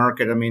come to the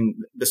market,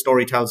 the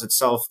story tells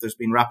itself. There's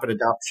been rapid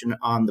adoption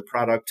on the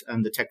product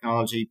and the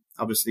technology.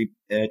 Obviously,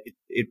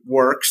 it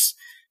works,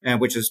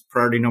 which is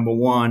priority number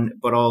one,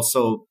 but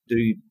also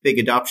the big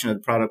adoption of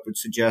the product would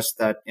suggest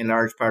that in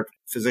large part,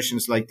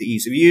 physicians like the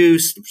ease of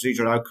use, the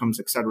procedural outcomes,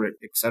 et cetera,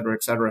 et cetera,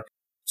 et cetera.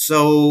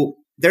 So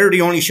they're the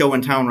only show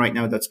in town right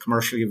now that's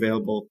commercially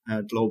available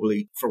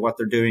globally for what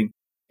they're doing.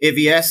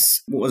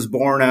 AVS was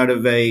born out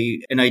of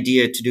an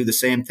idea to do the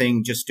same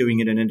thing, just doing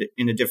it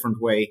in a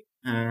different way.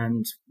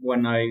 And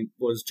when I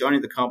was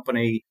joining the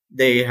company,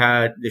 they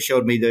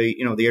showed me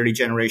the early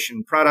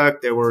generation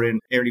product. They were in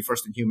early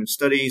first in human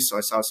studies. So I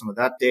saw some of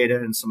that data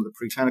and some of the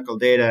preclinical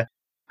data.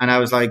 And I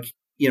was like,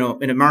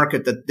 in a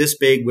market that this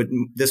big with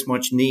this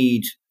much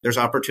need, there's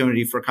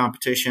opportunity for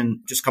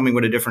competition, just coming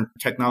with a different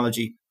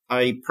technology.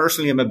 I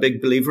personally am a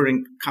big believer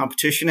in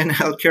competition in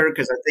healthcare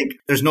because I think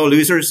there's no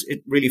losers.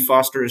 It really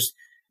fosters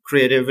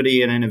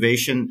creativity and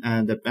innovation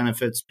that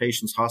benefits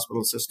patients,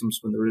 hospital systems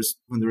when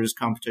there is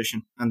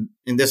competition. And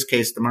in this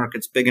case, the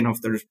market's big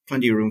enough. There's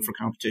plenty of room for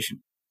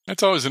competition.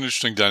 That's always an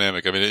interesting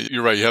dynamic.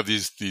 You're right. You have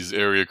these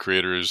area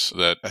creators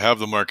that have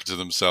the market to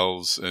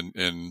themselves,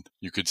 and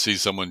you could see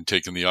someone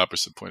taking the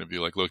opposite point of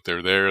view. Like, look,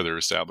 they're there, they're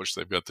established,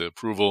 they've got the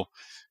approval.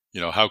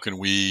 How can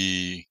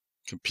we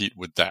compete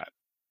with that?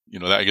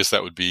 I guess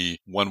that would be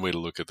one way to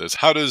look at this.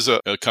 How does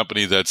a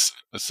company that's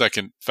a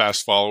second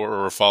fast follower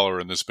or a follower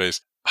in this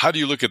space, how do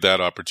you look at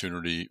that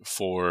opportunity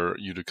for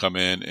you to come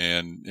in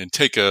and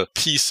take a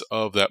piece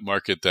of that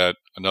market that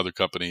another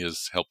company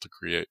has helped to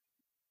create?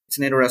 It's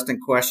an interesting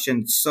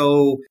question.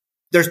 So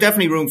there's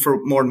definitely room for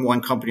more than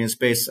one company in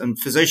space, and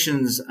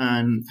physicians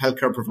and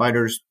healthcare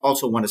providers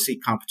also want to see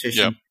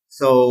competition. Yep.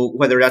 So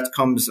whether that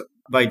comes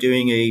by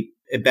doing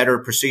a better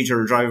procedure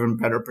or driving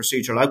better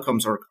procedural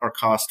outcomes or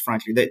cost,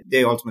 frankly,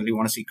 they ultimately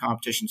want to see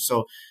competition.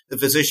 So the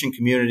physician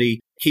community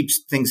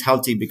keeps things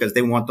healthy because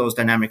they want those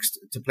dynamics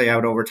to play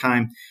out over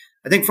time.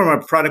 I think from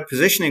a product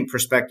positioning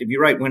perspective,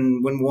 you're right.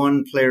 When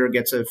one player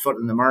gets a foot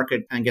in the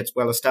market and gets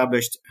well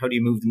established, how do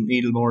you move the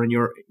needle more in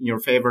your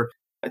favor?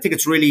 I think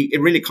it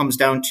really comes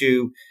down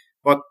to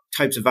what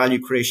types of value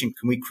creation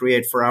can we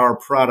create for our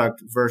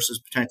product versus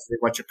potentially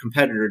what your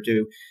competitor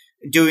do.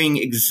 Doing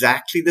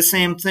exactly the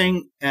same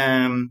thing,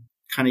 kind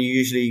of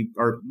usually,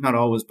 or not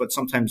always, but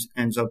sometimes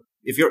ends up,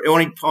 if your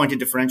only point of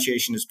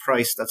differentiation is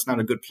price, that's not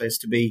a good place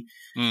to be.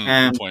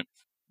 Good point.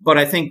 But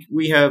I think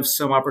we have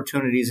some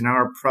opportunities in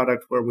our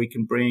product where we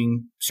can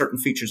bring certain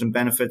features and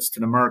benefits to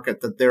the market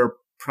that their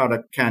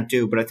product can't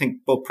do. But I think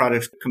both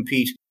products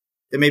compete.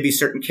 There may be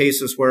certain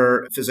cases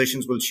where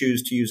physicians will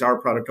choose to use our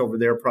product over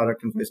their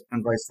product and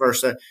vice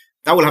versa.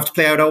 That will have to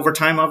play out over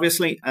time,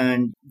 obviously.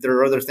 And there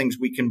are other things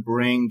we can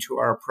bring to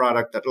our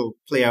product that will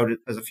play out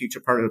as a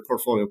future part of the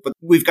portfolio. But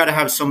we've got to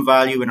have some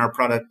value in our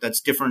product that's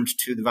different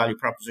to the value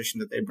proposition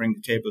that they bring to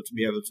the table to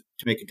be able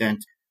to make a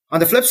dent. On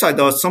the flip side,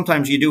 though,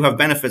 sometimes you do have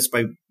benefits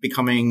by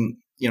becoming,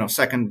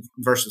 second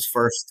versus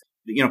first.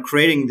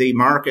 Creating the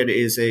market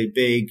is a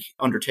big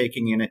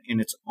undertaking in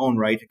its own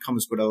right. It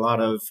comes with a lot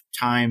of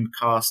time,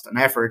 cost, and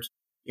effort.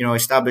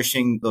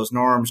 Establishing those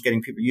norms,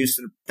 getting people used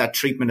to that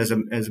treatment as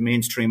a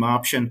mainstream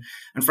option,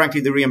 and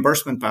frankly, the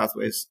reimbursement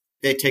pathways,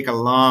 they take a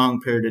long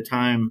period of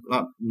time.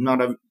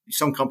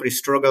 Some companies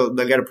struggle;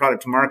 they'll get a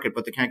product to market,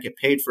 but they can't get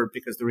paid for it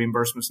because the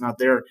reimbursement's not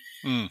there.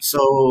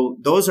 So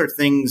those are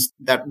things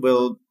that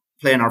will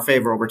play in our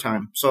favor over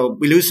time. So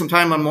we lose some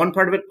time on one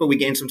part of it, but we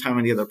gain some time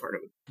on the other part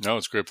of it. No,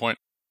 it's a great point.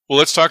 Well,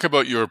 let's talk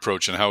about your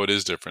approach and how it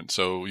is different.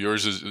 So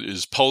yours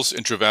is pulse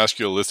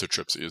intravascular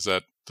lithotripsy. Is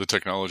that the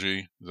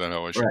technology? Is that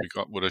how I should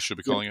what I should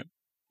be calling it?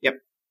 Yep.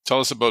 Tell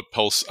us about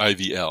pulse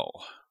IVL.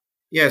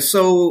 Yeah.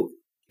 So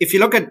if you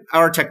look at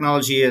our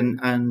technology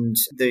and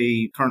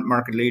the current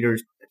market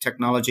leader's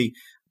technology,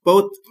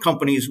 both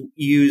companies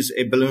use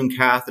a balloon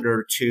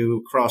catheter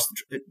to cross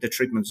the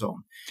treatment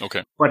zone.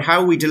 Okay. But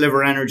how we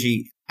deliver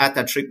energy at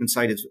that treatment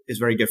site is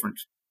very different.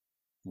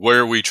 Where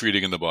are we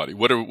treating in the body?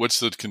 What's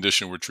the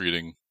condition we're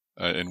treating,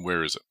 and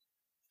where is it?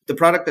 The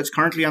product that's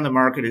currently on the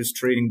market is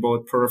treating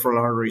both peripheral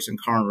arteries and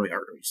coronary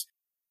arteries.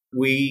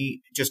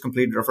 We just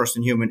completed our first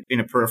in human in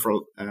a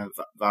peripheral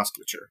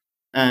vasculature,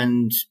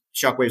 and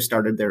Shockwave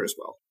started there as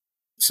well.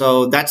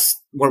 So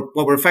that's what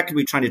we're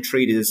effectively trying to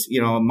treat is,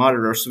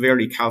 moderate or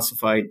severely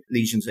calcified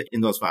lesions in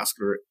those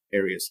vascular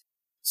areas.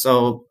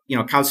 So,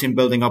 calcium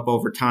building up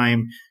over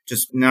time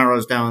just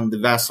narrows down the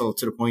vessel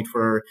to the point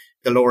where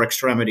the lower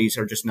extremities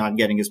are just not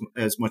getting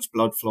as much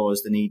blood flow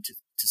as they need to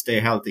stay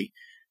healthy.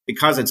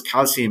 Because it's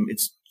calcium,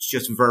 it's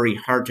just very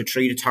hard to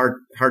treat. It's hard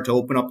to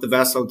open up the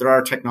vessel. There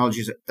are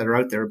technologies that are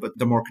out there, but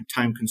they're more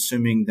time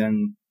consuming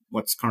than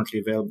what's currently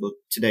available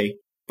today.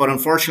 But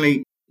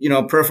unfortunately,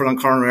 peripheral and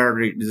coronary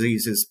artery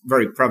disease is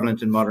very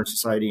prevalent in modern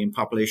society and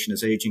population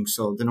is aging.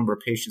 So the number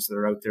of patients that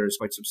are out there is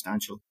quite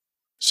substantial.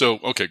 So,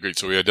 okay, great.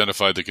 So we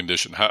identified the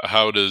condition.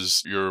 How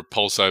does your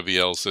pulse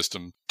IVL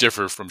system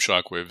differ from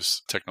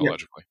Shockwave's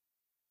technologically?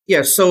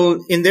 Yeah,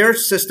 so in their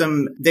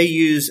system, they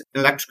use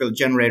electrical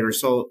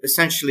generators. So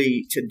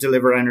essentially to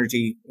deliver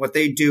energy, what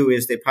they do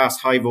is they pass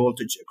high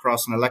voltage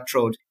across an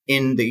electrode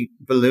in the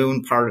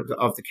balloon part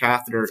of the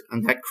catheter,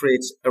 and that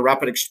creates a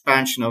rapid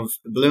expansion of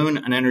the balloon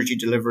and energy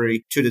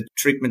delivery to the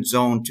treatment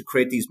zone to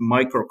create these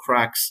micro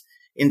cracks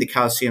in the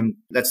calcium.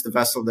 Lets the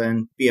vessel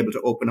then be able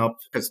to open up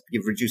because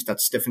you've reduced that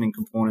stiffening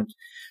component.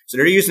 So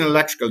they're using an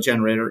electrical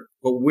generator.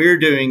 What we're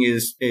doing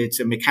is it's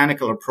a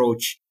mechanical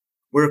approach.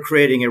 We're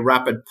creating a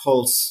rapid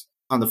pulse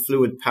on the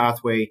fluid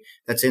pathway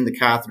that's in the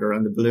catheter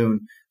and the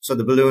balloon. So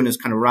the balloon is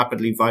kind of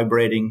rapidly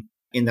vibrating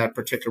in that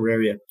particular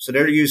area. So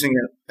they're using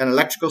an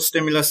electrical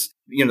stimulus,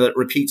 that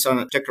repeats on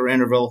a particular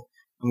interval,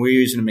 and we're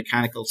using a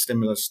mechanical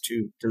stimulus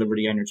to deliver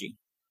the energy.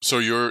 So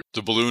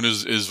the balloon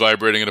is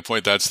vibrating at a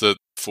point, that's the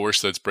force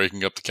that's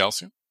breaking up the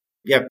calcium?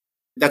 Yeah,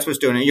 that's what's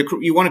doing it.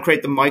 You want to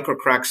create the micro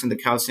cracks in the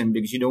calcium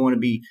because you don't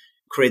want to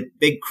create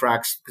big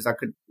cracks because that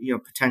could,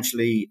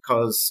 potentially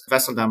cause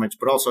vessel damage,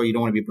 but also you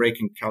don't want to be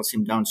breaking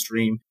calcium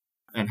downstream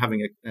and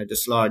having a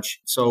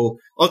dislodge. So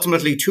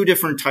ultimately, two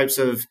different types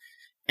of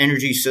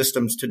energy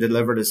systems to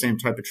deliver the same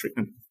type of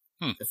treatment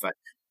effect.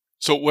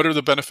 So what are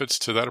the benefits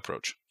to that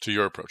approach, to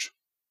your approach?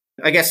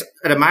 I guess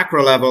at a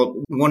macro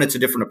level, one, it's a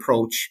different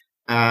approach.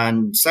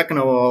 And second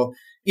of all,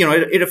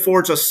 it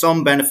affords us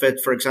some benefit,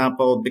 for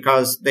example,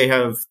 because they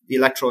have the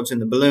electrodes in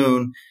the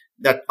balloon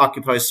that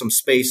occupies some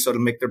space, so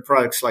it'll make their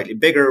product slightly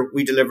bigger.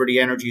 We deliver the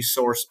energy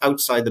source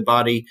outside the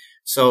body.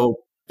 So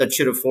that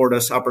should afford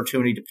us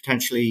opportunity to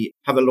potentially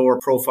have a lower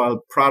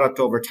profile product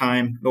over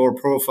time. Lower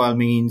profile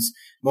means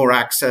more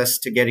access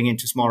to getting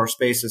into smaller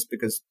spaces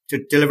because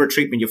to deliver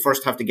treatment, you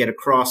first have to get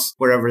across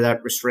wherever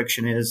that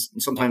restriction is.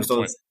 And sometimes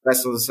those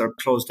vessels are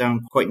closed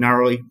down quite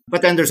narrowly.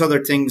 But then there's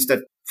other things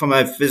that from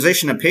a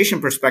physician and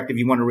patient perspective,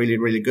 you want a really,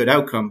 really good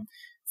outcome.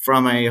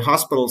 From a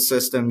hospital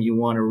system, you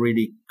want a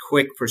really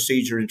quick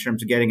procedure in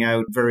terms of getting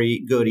out,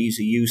 very good,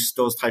 easy use,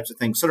 those types of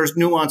things. So there's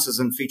nuances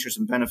and features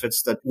and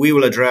benefits that we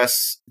will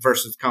address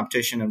versus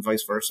competition and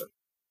vice versa.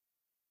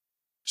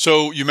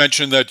 So you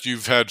mentioned that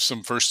you've had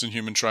some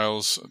first-in-human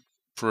trials.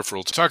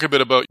 peripheral. Talk a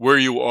bit about where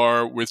you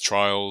are with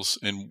trials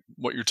and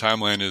what your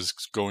timeline is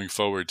going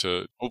forward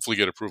to hopefully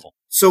get approval.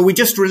 So we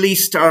just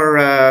released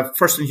our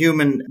first in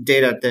human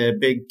data at the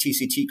big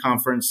TCT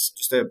conference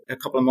just a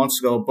couple of months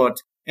ago. But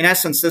in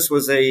essence, this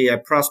was a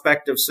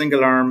prospective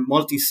single-arm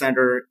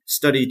multi-center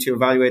study to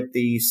evaluate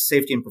the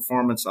safety and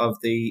performance of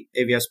the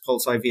AVS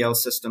Pulse IVL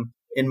system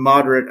in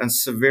moderate and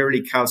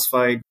severely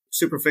calcified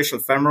superficial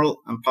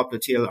femoral and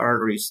popliteal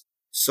arteries.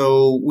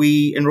 So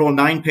we enrolled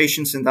 9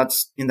 patients in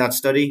that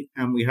study,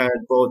 and we had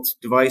both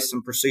device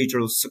and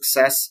procedural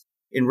success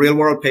in real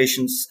world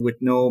patients with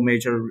no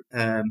major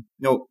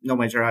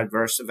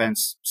adverse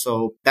events.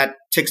 So that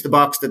ticks the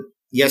box that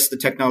yes, the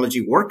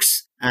technology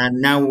works.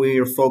 And now we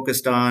are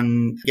focused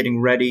on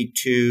getting ready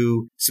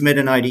to submit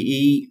an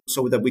IDE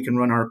so that we can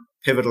run our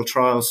pivotal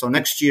trial. So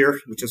next year,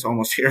 which is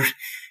almost here,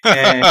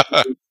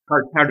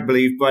 hard to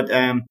believe, but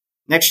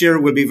next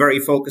year we'll be very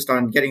focused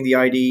on getting the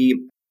IDE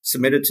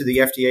submitted to the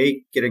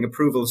FDA, getting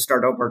approval to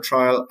start up our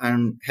trial,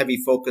 and heavy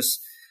focus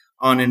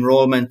on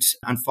enrollment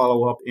and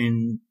follow-up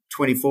in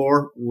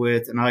 24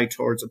 with an eye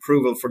towards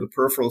approval for the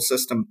peripheral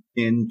system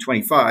in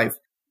 25.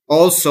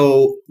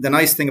 Also, the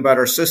nice thing about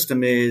our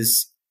system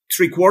is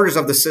 3/4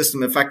 of the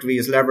system effectively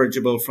is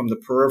leverageable from the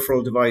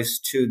peripheral device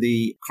to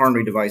the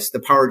coronary device, the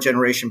power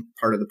generation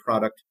part of the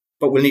product.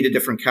 But we'll need a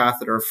different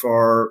catheter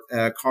for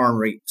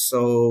coronary.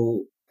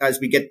 So as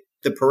we get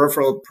the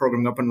peripheral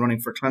program up and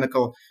running for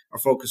clinical, our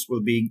focus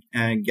will be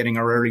getting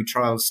our early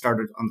trials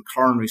started on the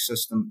coronary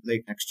system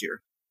late next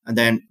year. And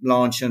then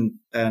launch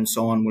and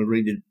so on will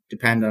really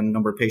depend on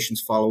number of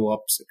patients,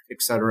 follow-ups,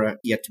 et cetera,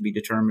 yet to be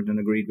determined and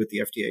agreed with the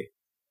FDA.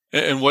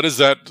 And what does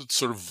that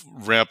sort of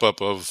ramp up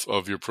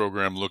of your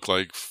program look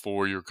like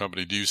for your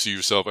company? Do you see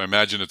yourself, I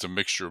imagine it's a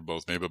mixture of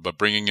both maybe, but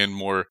bringing in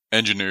more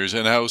engineers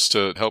in-house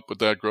to help with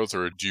that growth,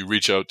 or do you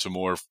reach out to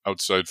more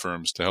outside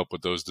firms to help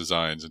with those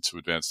designs and to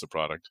advance the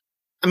product?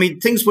 I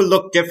mean, things will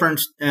look different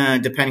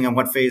depending on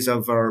what phase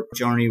of our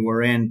journey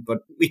we're in, but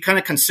we kind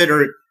of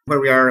consider where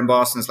we are in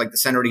Boston as like the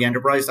center of the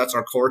enterprise. That's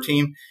our core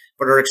team,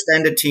 but our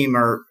extended team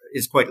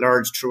is quite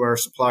large through our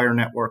supplier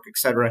network, et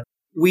cetera.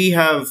 We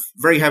have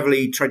very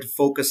heavily tried to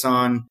focus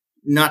on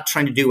not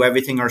trying to do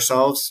everything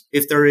ourselves.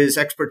 If there is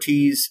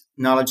expertise,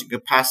 knowledge, and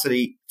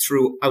capacity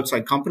through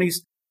outside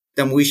companies,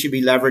 then we should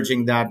be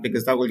leveraging that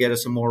because that will get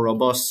us a more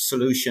robust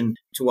solution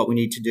to what we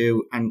need to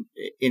do and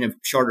in a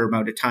shorter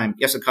amount of time.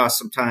 Yes, it costs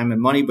some time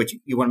and money, but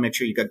you want to make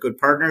sure you got good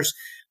partners,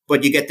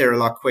 but you get there a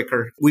lot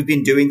quicker. We've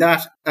been doing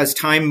that. As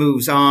time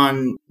moves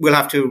on, we'll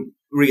have to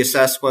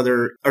reassess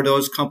whether are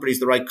those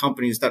companies the right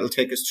companies that will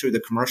take us through the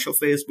commercial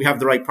phase. We have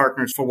the right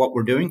partners for what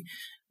we're doing,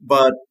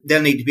 but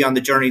they'll need to be on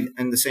the journey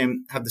and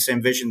have the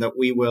same vision that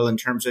we will in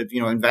terms of,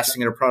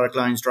 investing in our product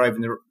lines,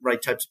 driving the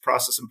right types of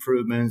process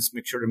improvements,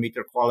 make sure to meet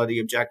their quality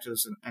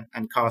objectives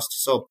and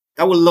costs. So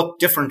that will look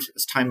different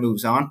as time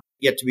moves on,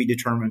 yet to be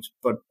determined.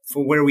 But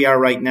for where we are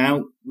right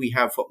now, we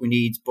have what we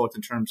need, both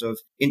in terms of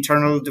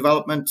internal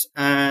development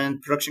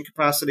and production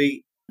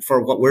capacity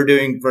for what we're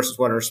doing versus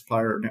what our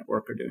supplier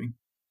network are doing.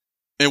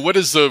 And what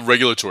does the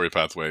regulatory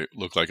pathway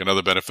look like?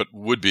 Another benefit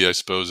would be, I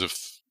suppose,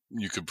 if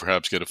you could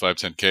perhaps get a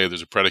 510K,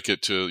 there's a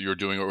predicate to your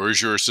doing, or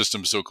is your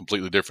system so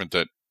completely different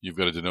that you've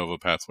got a de novo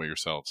pathway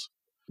yourselves?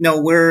 No,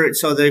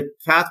 so the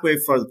pathway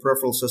for the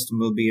peripheral system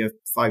will be a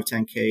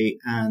 510K,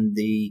 and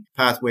the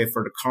pathway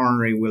for the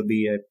coronary will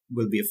be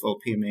a full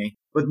PMA.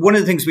 But one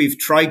of the things we've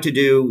tried to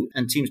do,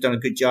 and team's done a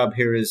good job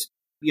here, is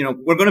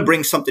we're going to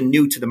bring something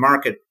new to the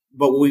market,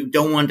 but we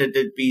don't want it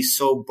to be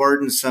so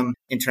burdensome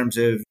in terms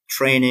of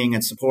training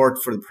and support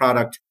for the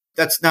product.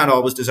 That's not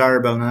always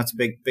desirable, and that's a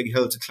big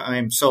hill to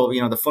climb. So,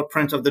 the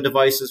footprint of the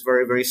device is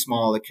very, very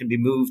small. It can be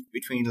moved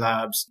between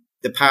labs.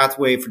 The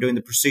pathway for doing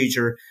the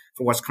procedure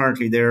for what's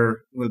currently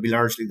there will be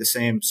largely the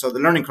same. So the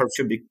learning curve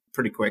should be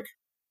pretty quick.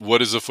 What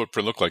does the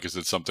footprint look like? Is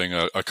it something,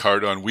 a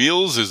cart on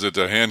wheels? Is it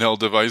a handheld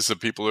device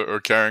that people are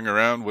carrying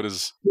around? What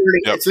is?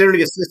 It's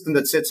literally a system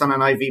that sits on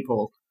an IV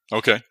pole.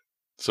 Okay.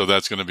 So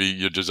that's going to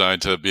be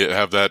designed to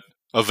have that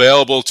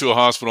available to a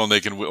hospital, and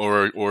they can,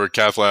 or a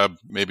cath lab,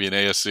 maybe an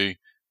ASC,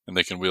 and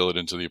they can wheel it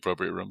into the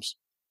appropriate rooms.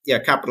 Yeah,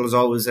 capital is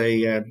always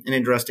an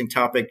interesting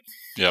topic.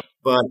 Yep.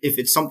 But if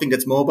it's something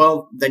that's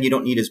mobile, then you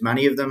don't need as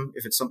many of them.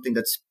 If it's something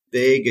that's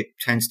big, it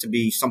tends to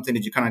be something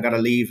that you kind of got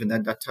to leave, and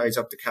then that ties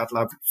up the cath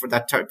lab for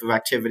that type of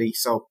activity.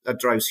 So that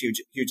drives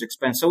huge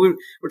expense. So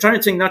we're trying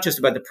to think not just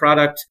about the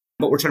product,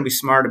 but we're trying to be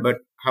smart about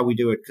how we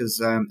do it, because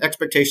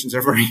expectations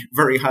are very,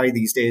 very high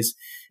these days,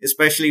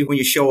 especially when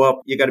you show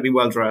up, you got to be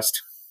well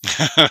dressed.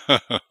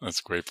 That's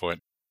a great point.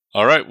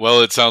 All right.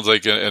 Well, it sounds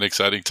like an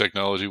exciting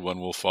technology, one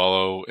we'll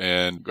follow.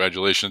 And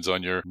congratulations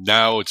on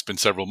now it's been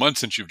several months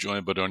since you've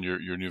joined, but on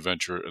your new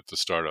venture at the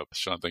startup.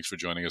 Sean, thanks for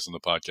joining us on the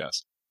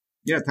podcast.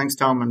 Yeah, thanks,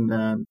 Tom.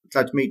 And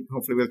glad to meet.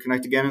 Hopefully we'll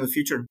connect again in the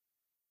future.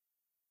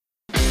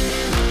 All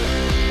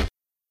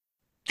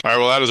right.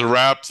 Well, that is a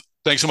wrap.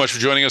 Thanks so much for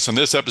joining us on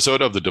this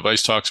episode of the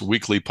Device Talks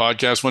Weekly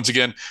Podcast. Once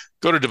again,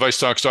 go to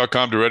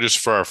devicetalks.com to register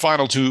for our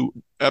final 2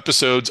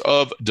 episodes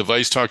of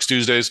Device Talks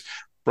Tuesdays,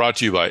 brought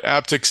to you by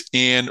Aptix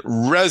and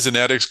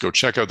Resonetics. Go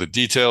check out the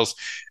details.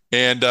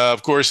 And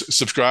of course,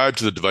 subscribe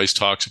to the Device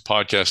Talks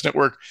Podcast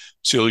Network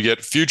so you'll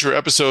get future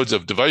episodes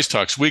of Device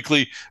Talks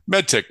Weekly,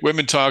 Medtech,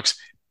 Women Talks,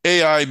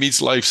 AI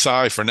Meets Life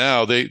Sci. For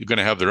now, they're going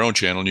to have their own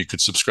channel, and you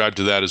could subscribe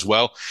to that as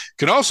well.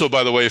 You can also,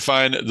 by the way,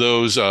 find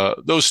those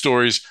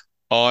stories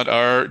on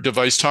our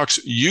Device Talks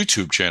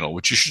YouTube channel,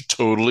 which you should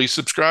totally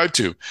subscribe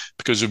to,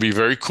 because it would be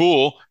very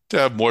cool to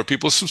have more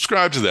people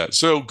subscribe to that.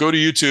 So go to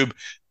YouTube,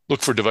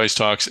 look for Device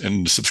Talks,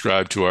 and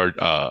subscribe to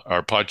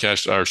our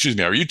podcast, our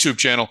YouTube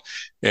channel,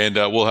 and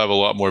we'll have a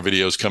lot more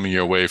videos coming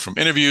your way from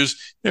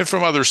interviews and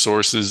from other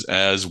sources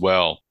as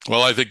well.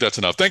 Well, I think that's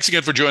enough. Thanks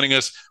again for joining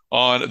us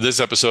on this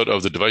episode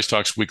of the Device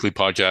Talks Weekly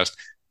Podcast.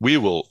 We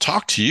will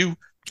talk to you.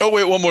 Oh,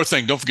 wait, one more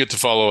thing. Don't forget to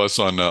follow us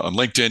on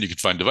LinkedIn. You can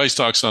find Device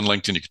Talks on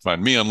LinkedIn. You can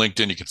find me on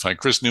LinkedIn. You can find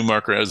Chris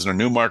Newmarker as our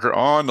Newmarker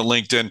on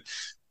LinkedIn.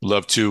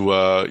 Love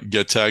to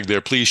get tagged there.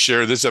 Please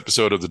share this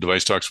episode of the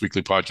Device Talks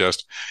Weekly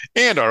Podcast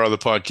and our other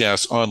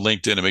podcasts on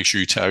LinkedIn, and make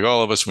sure you tag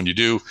all of us when you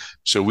do,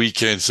 so we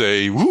can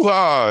say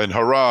woo-ha and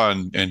hurrah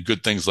and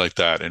good things like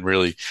that, and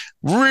really,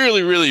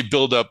 really, really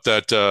build up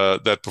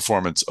that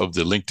performance of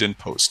the LinkedIn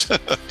post.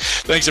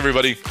 Thanks,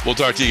 everybody. We'll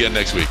talk to you again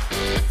next week.